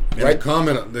 The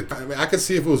comment, I could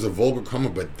see if it was a vulgar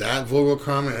comment, but that vulgar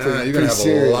comment, you're going to have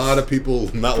serious. A lot of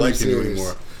people not liking you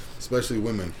anymore, especially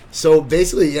women. So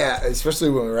basically, especially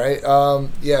women, right?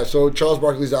 So Charles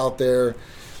Barkley's out there,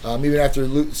 even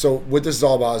after, so what this is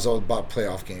all about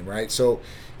playoff game, right? So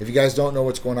if you guys don't know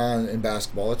what's going on in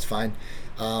basketball, it's fine.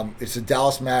 It's the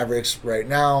Dallas Mavericks right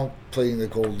now playing the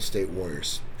Golden State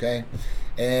Warriors, okay?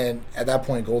 And at that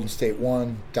point, Golden State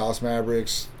won. Dallas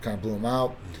Mavericks kind of blew them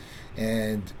out.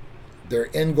 And they're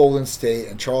in Golden State,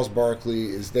 and Charles Barkley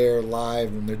is there live,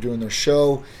 and they're doing their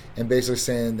show and basically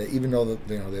saying that even though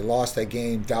they lost that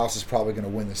game, Dallas is probably going to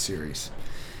win the series.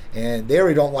 And they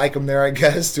already don't like him there, I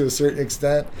guess, to a certain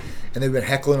extent. And they've been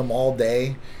heckling him all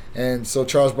day. And so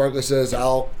Charles Barkley says,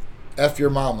 I'll F your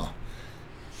mama.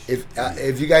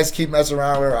 If you guys keep messing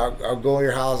around with her, I'll go in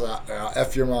your house, I'll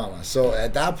F your mama. So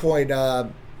at that point,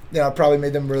 it probably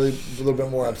made them really a little bit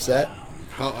more upset.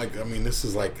 How? I mean, this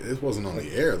wasn't on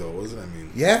the air though, was it? I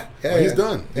mean, he's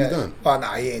done. He's done. Oh no,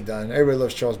 he ain't done. Everybody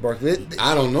loves Charles Barkley.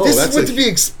 I don't know. This is what to be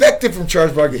expected from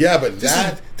Charles Barkley. Yeah, but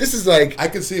this is like, I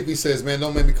can see if he says, "Man,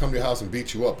 don't make me come to your house and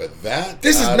beat you up." But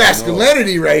this is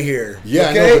masculinity right here. Yeah, okay?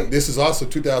 I know, but this is also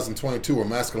 2022 where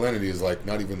masculinity is like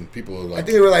not even people are like. I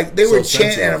think they were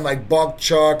chanting at him like "Buck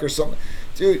Chuck" or something.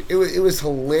 Dude, it was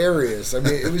hilarious. I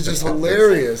mean, it was just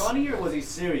hilarious. Was he funny or was he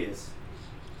serious?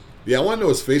 Yeah, I want to know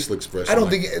his facial expression. I don't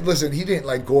think. Listen, he didn't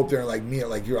like go up there and like me,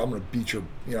 like I'm gonna beat your.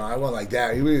 I wasn't like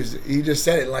that. He just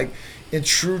said it like in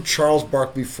true Charles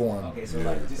Barkley form. Okay, so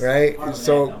like just right.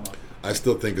 So I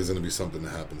still think there's gonna be something that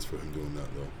happens for him doing that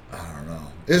though. I don't know.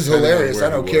 This is hilarious.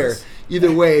 I don't care.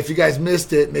 Either way, if you guys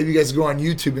missed it, maybe you guys go on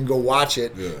YouTube and go watch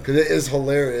it because it is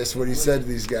hilarious what he said to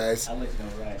these guys. I'll let you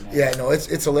know right now. Yeah, no,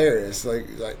 it's hilarious. Like.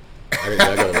 I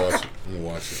gotta watch it. I'm gonna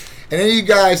watch it. And any of you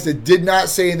guys that did not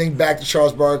say anything back to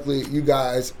Charles Barkley, you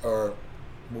guys are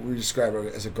what we describe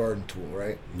as a garden tool,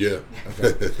 right? Yeah.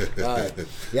 Okay. All right.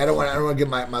 Yeah, I don't want to get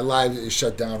my live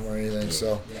shut down or anything.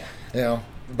 So,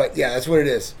 but yeah, that's what it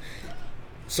is.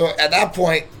 So at that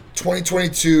point,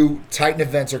 2022 Titan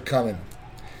events are coming.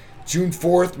 June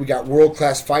 4th, we got World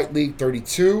Class Fight League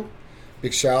 32.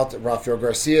 Big shout out to Rafael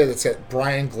Garcia. That's at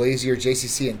Brian Glazier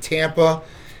JCC in Tampa.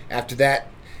 After that,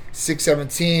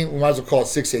 617, we might as well call it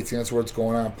 618. That's where it's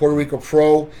going on. Puerto Rico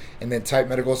Pro, and then Titan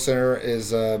Medical Center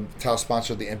is title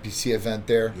sponsor of the NPC event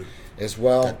there as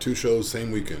well. Got 2 shows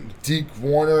same weekend. Deke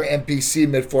Warner NPC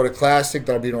Mid Florida Classic,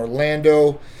 that'll be in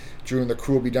Orlando. Drew and the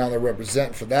crew will be down there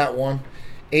representing for that one.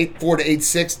 8-4 to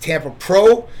 8-6 Tampa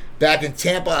Pro, back in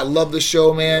Tampa. I love the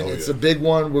show, man. It's a big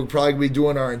one. We'll probably be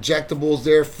doing our injectables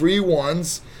there, free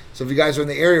ones. So if you guys are in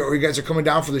the area or you guys are coming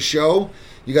down for the show,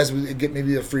 you guys would get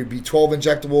maybe a free B12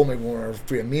 injectable, maybe one of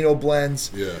free amino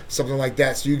blends, something like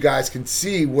that, so you guys can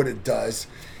see what it does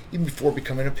even before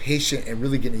becoming a patient and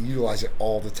really getting to utilize it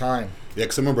all the time. Yeah,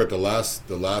 because I remember at the last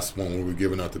one when we were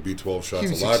giving out the B12 shots,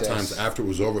 Huge a lot success. of times after it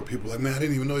was over, people were like, "Man, I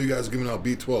didn't even know you guys were giving out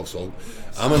B12." So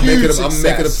I'm gonna make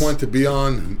it a point to be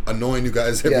on annoying you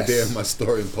guys every day in my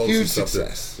story and posting stuff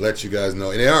to let you guys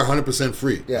know. And they are 100%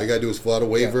 free. All you gotta do is fill out a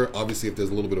waiver. Obviously, if there's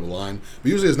a little bit of a line,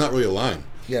 but usually it's not really a line.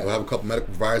 We'll have a couple medical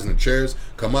providers in the chairs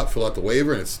come up, fill out the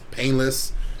waiver, and it's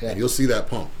painless. And you'll see that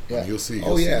pump. And you'll see.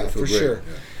 Oh yeah, for sure.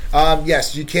 Yeah.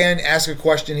 Yes, you can ask a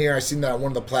question here. I've seen that on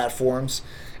one of the platforms.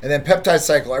 And then peptide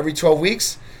cycle every 12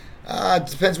 weeks. It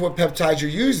depends what peptides you're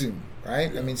using,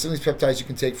 right? I mean, some of these peptides you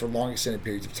can take for long extended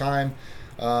periods of time.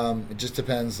 It just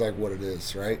depends like what it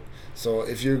is, right? So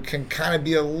if you can kind of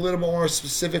be a little more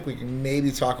specific, we can maybe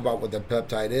talk about what the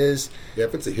peptide is. Yeah,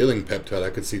 if it's a healing peptide,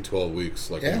 I could see 12 weeks.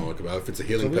 If it's a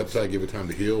healing peptide, give it time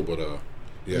to heal. But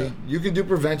you can do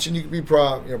prevention. You can be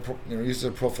use a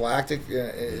prophylactic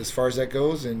as far as that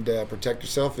goes, and protect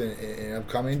yourself in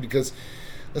upcoming. Because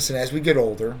listen, as we get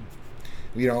older,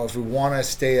 if we want to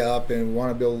stay up and we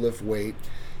want to be able to lift weight,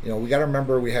 we got to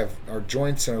remember we have our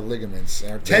joints and our ligaments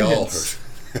and our tendons.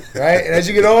 Right, and as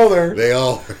you get older, they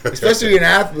all, especially if you're an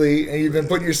athlete and you've been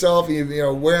putting yourself,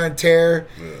 wear and tear,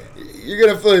 you're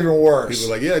gonna feel even worse.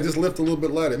 People are like, just lift a little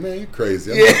bit lighter. Man, you're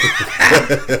crazy.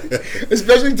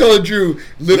 Especially telling Drew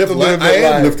lift a little bit lighter.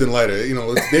 I am lifting lighter.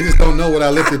 They just don't know what I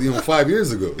lifted 5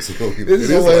 years ago. So this is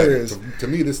hilarious. To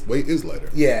me, this weight is lighter.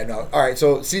 Yeah, no. All right,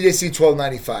 so CJC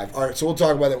 1295. All right, so we'll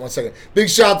talk about that in 1 second. Big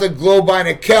shout out to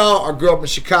Globine and Kel, our girl up in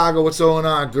Chicago. What's going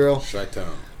on, girl?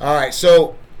 Chi-town. All right,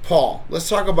 so Paul, let's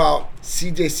talk about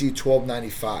CJC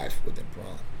 1295 with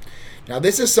Imprala. Now,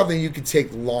 this is something you can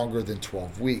take longer than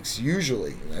 12 weeks,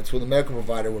 usually. And that's what the medical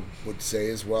provider would say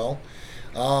as well.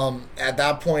 At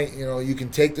that point, you can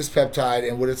take this peptide,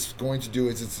 and what it's going to do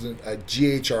is it's a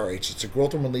GHRH. It's a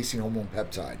growth hormone-releasing hormone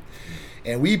peptide.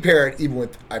 And we pair it even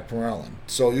with ipamorelin.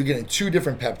 So you're getting 2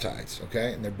 different peptides,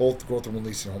 okay? And they're both growth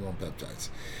hormone-releasing hormone peptides,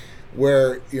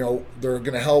 where, they're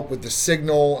going to help with the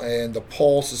signal and the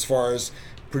pulse as far as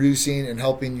producing and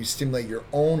helping you stimulate your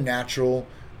own natural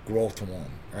growth hormone,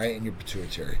 right, in your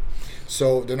pituitary.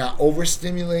 So they're not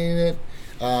overstimulating it.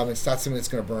 It's not something that's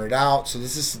going to burn it out. So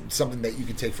this is something that you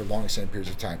can take for long extended periods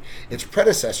of time. Its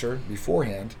predecessor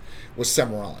beforehand was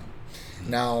Sermorelin.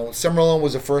 Now, Sermorelin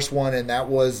was the first one, and that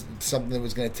was something that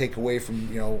was going to take away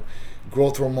from,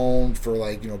 growth hormone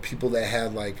for people that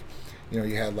had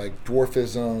you had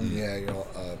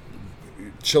dwarfism,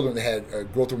 children that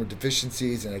had growth hormone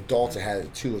deficiencies, and adults that had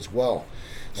it too as well.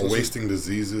 So wasting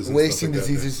diseases.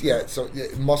 So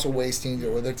muscle wasting,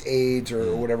 or whether it's AIDS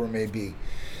or whatever it may be.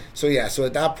 So so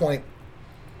at that point,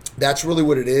 that's really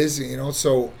what it is.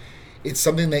 So it's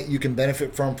something that you can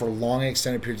benefit from for long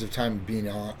extended periods of time being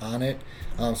on it.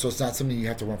 So it's not something you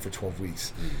have to run for 12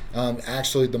 weeks.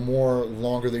 Actually, the more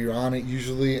longer that you're on it,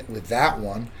 usually with that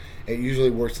one, it usually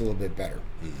works a little bit better.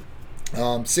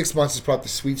 6 months is probably the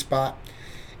sweet spot.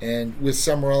 And with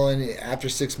Summerlin, after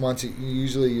 6 months,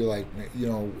 usually you're like,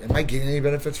 am I getting any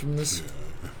benefits from this?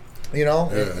 You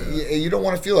don't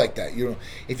want to feel like that.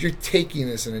 If you're taking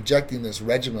this and injecting this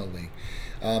regimentally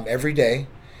every day,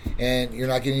 and you're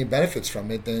not getting any benefits from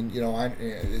it, then you're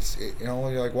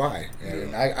like, why?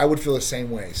 And I would feel the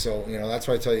same way. So that's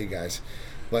why I tell you guys.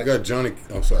 But I got Johnny.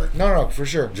 Oh, sorry. No, for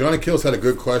sure. Johnny Kills had a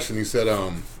good question. He said,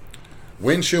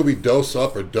 when should we dose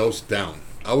up or dose down?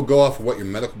 I would go off of what your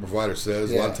medical provider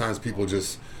says. A lot of times people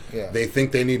just they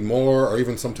think they need more, or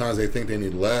even sometimes they think they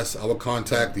need less. I would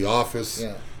contact the office.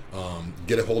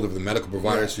 Get a hold of the medical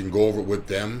provider so you can go over it with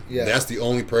them. That's the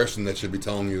only person that should be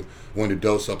telling you when to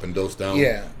dose up and dose down.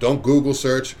 Don't Google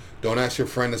search. Don't ask your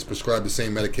friend that's prescribed the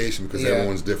same medication, because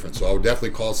everyone's different. So I would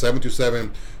definitely call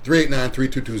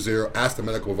 727-389-3220. Ask the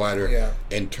medical provider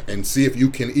and see if you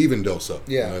can even dose up.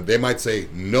 They might say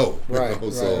no. Right.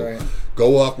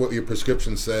 Go off what your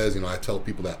prescription says. I tell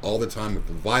people that all the time. If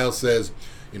the vial says,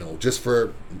 just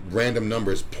for random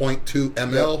numbers, 0.2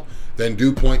 ml, then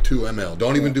do 0.2 ml.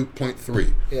 Don't even do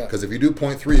 0.3. Because if you do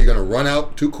 0.3, you're going to run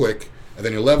out too quick, and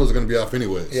then your levels are going to be off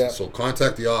anyways. So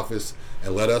contact the office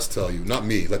and let us tell you, not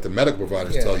me, let the medical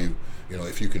providers tell you,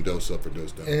 if you can dose up or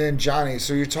dose down. And then, Johnny,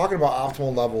 so you're talking about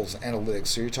optimal levels, analytics.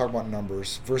 So you're talking about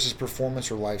numbers versus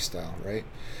performance or lifestyle, right?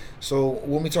 So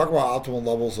when we talk about optimal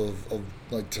levels of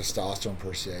like testosterone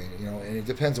per se, and it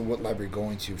depends on what lab you're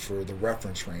going to for the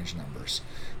reference range numbers.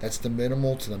 That's the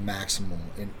minimal to the maximal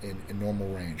in normal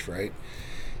range, right?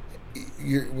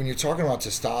 When you're talking about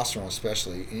testosterone,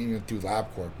 especially even through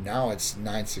LabCorp, now it's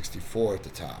 964 at the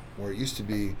top, where it used to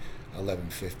be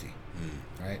 1150,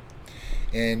 right?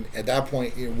 And at that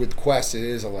point, with Quest, it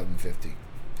is 1150.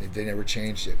 They never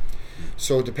changed it.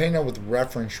 So depending on what the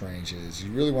reference range is,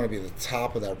 you really want to be at the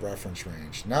top of that reference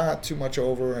range, not too much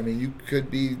over. I mean, you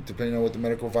could be, depending on what the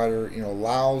medical provider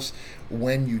allows,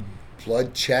 when you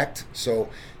blood checked. So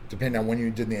depending on when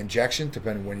you did the injection,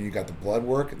 depending on when you got the blood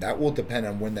work, that will depend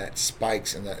on when that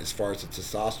spikes and as far as the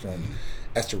testosterone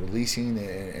ester releasing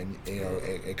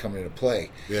and coming into play.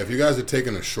 If you guys are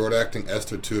taking a short acting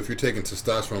ester too, if you're taking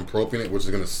testosterone propionate, which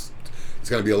is it's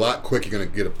going to be a lot quick. You're going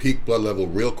to get a peak blood level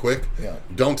real quick.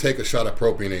 Don't take a shot of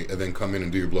propionate and then come in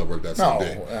and do your blood work that same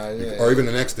day. Or even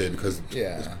the next day, because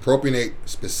propionate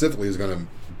specifically is going to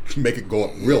make it go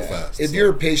up real fast. If you're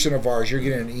a patient of ours, you're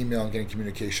getting an email and getting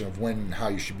communication of when and how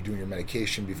you should be doing your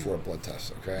medication before a blood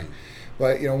test, okay?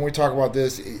 But, when we talk about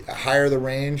this, higher the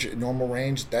range, normal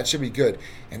range, that should be good.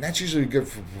 And that's usually good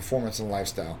for performance and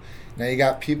lifestyle. Now, you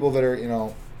got people that are,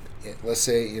 let's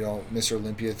say, Mr.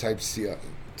 Olympia type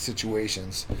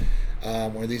situations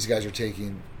where these guys are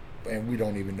taking, and we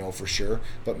don't even know for sure,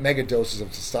 but mega doses of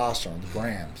testosterone, the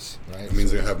grams, right? It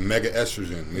means they have mega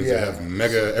estrogen. It means they have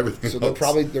mega everything. So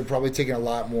they're probably taking a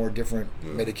lot more different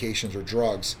medications or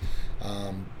drugs,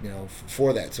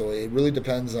 for that. So it really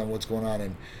depends on what's going on,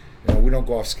 and we don't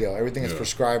go off scale. Everything is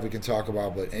prescribed we can talk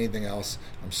about, but anything else,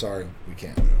 I'm sorry, we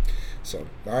can't. So,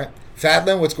 all right,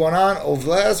 Fadlan, what's going on?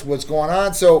 Ovles, what's going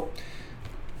on? So.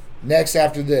 Next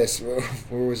after this,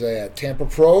 where was I at? Tampa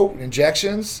Pro,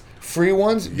 injections, free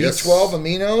ones, B12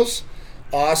 aminos.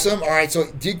 Awesome. All right,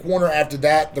 so Deke Warner after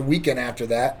that, the weekend after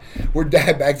that. We're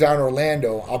back down to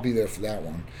Orlando. I'll be there for that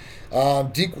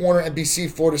one. Deke Warner, NBC,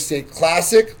 Florida State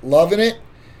Classic, loving it.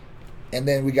 And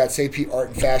then we got SAP Art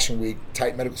and Fashion Week.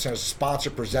 Titan Medical Center is a sponsor,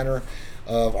 presenter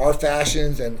of our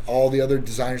fashions, and all the other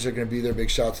designers are going to be there. Big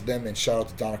shout out to them, and shout out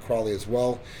to Donna Crawley as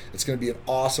well. It's going to be an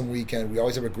awesome weekend. We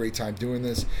always have a great time doing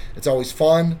this. It's always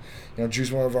fun.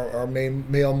 Drew's one of our main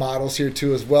male models here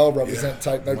too as well. Represent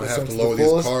Titan Medical Center. I have to lower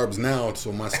these carbs now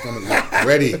so my stomach is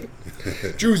ready.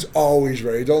 Drew's always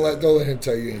ready. Don't let him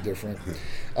tell you any different.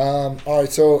 All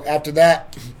right, so after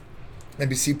that,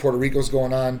 NBC Puerto Rico's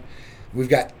going on. We've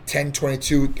got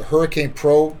 1022. The Hurricane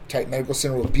Pro Titan Medical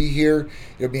Center will be here.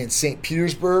 It'll be in St.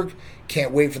 Petersburg.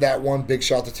 Can't wait for that one. Big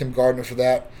shout out to Tim Gardner for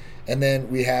that. And then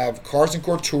we have Cars and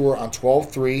Couture on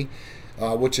 12/3,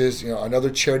 which is another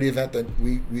charity event that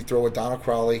we throw with Donna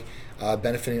Crowley,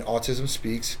 benefiting Autism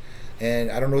Speaks.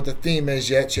 And I don't know what the theme is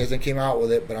yet. She hasn't came out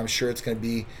with it, but I'm sure it's going to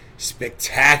be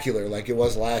spectacular like it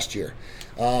was last year.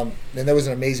 And that was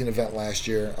an amazing event last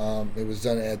year. It was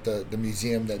done at the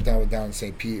museum down in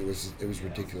St. Pete. It was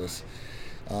ridiculous.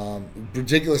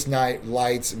 Ridiculous night,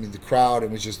 lights. I mean, the crowd.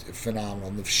 It was just phenomenal.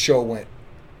 And the show went,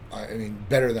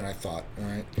 better than I thought. All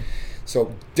right,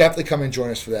 so definitely come and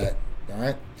join us for that. All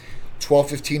right.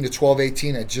 12:15 to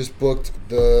 12:18. I just booked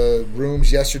the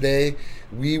rooms yesterday.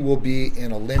 We will be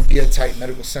in Olympia Titan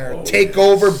Medical Center.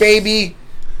 Takeover, baby.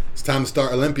 It's time to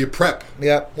start Olympia prep.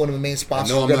 Yep, one of the main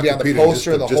sponsors. We're going to be on the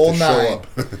poster, the whole nine.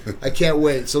 I can't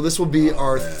wait. So this will be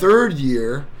our third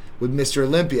year with Mr.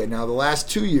 Olympia. Now, the last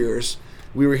 2 years,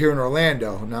 we were here in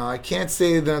Orlando. Now, I can't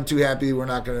say that I'm too happy we're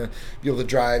not going to be able to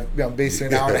drive basically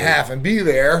an hour and a half and be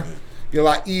there. Be a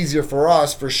lot easier for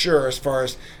us, for sure, as far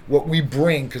as what we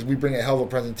bring, because we bring a hell of a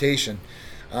presentation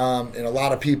and a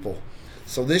lot of people.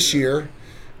 So this year,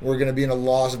 we're going to be in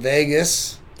Las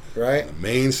Vegas. Right, the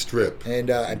main strip, and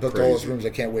I booked all those rooms. I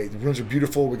can't wait. The rooms are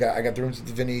beautiful. I got the rooms at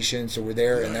the Venetian, so we're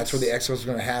there, and that's where the expo is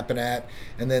going to happen at.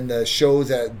 And then the shows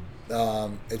at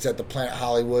it's at the Planet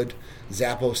Hollywood,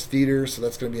 Zappos Theater, so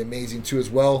that's going to be amazing too as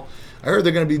well. I heard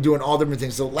they're going to be doing all different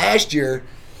things. So last year,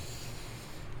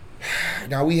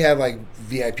 now we had like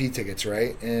VIP tickets,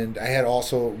 right, and I had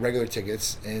also regular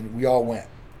tickets, and we all went.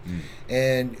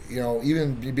 And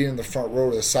even being in the front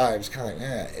row to the side, it was kind of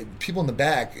like, people in the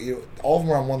back, all of them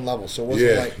were on one level, so it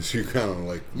wasn't like so you kind of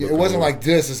like it wasn't like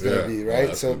this is going to be right.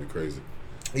 That's so gonna be crazy.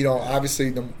 Obviously,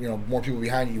 the more people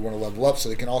behind you want to level up so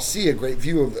they can all see a great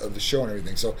view of the show and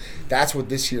everything. So that's what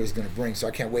this year is going to bring. So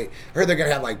I can't wait. I heard they're going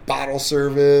to have like bottle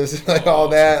service, like all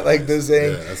that, like this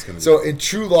thing. Yeah, that's gonna be so in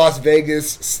true Las Vegas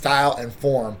style and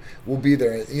form, we'll be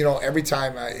there. Every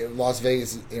time Las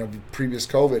Vegas, previous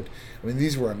COVID, I mean,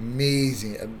 these were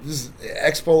amazing. This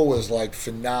expo was like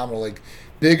phenomenal, like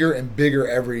bigger and bigger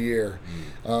every year.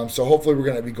 So hopefully we're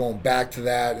going to be going back to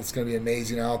that. It's going to be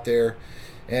amazing out there.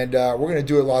 And we're going to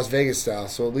do it Las Vegas style.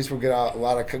 So at least we'll get a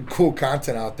lot of cool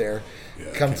content out there.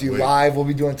 Come to you live. We'll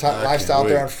be doing lifestyle out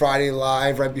there on Friday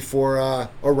live right before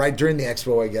or right during the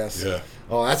expo, I guess. Yeah.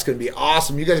 Oh, that's going to be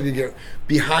awesome. You guys are going to get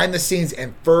behind the scenes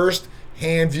and first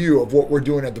hand view of what we're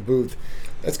doing at the booth.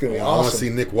 That's going to be awesome. I want to see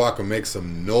Nick Walker make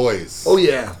some noise. Oh,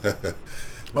 yeah.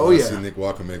 I want to see Nick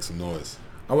Walker make some noise.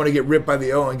 I want to get ripped by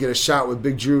the O and get a shot with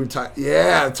Big Drew. It's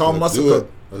all muscle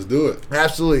cook. Let's do it.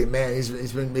 Absolutely, man.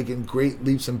 He's been making great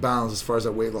leaps and bounds as far as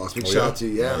that weight loss. Big shout out to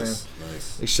you. Yeah, nice, man.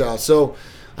 Nice. Big shout out. So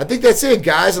I think that's it,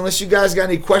 guys. Unless you guys got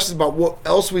any questions about what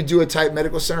else we do at Titan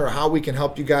Medical Center or how we can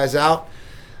help you guys out.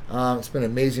 It's been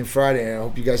an amazing Friday, and I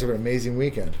hope you guys have an amazing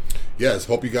weekend. Yes,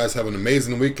 hope you guys have an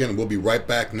amazing weekend. We'll be right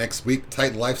back next week.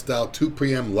 Titan Lifestyle, 2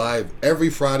 p.m. live every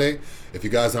Friday. If you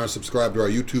guys aren't subscribed to our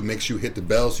YouTube, make sure you hit the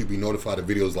bell so you'll be notified of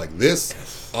videos like this.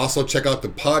 Yes. Also, check out the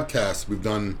podcast. We've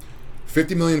done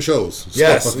 50 million shows.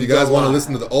 Yes. So if you guys want to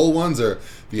listen to the old ones, or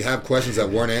if you have questions that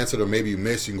weren't answered or maybe you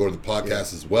missed, you can go to the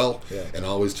podcast as well. Yeah. And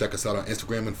always check us out on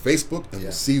Instagram and Facebook. And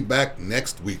we'll see you back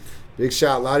next week. Big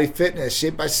shout, Lottie Fitness,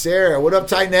 shaped by Sarah. What up,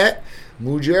 Titanette?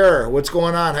 Mujera, what's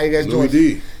going on? How you guys Louis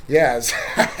doing? D. Yes,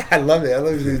 I love it. I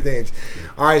love these things.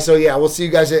 All right, so we'll see you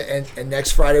guys and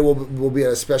next Friday we'll be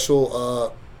at a special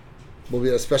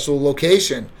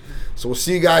location. So we'll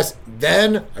see you guys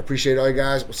then. I appreciate all you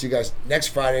guys. We'll see you guys next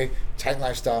Friday. Titan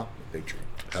Lifestyle, Big Dream.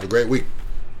 Have a great week.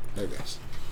 There you guys.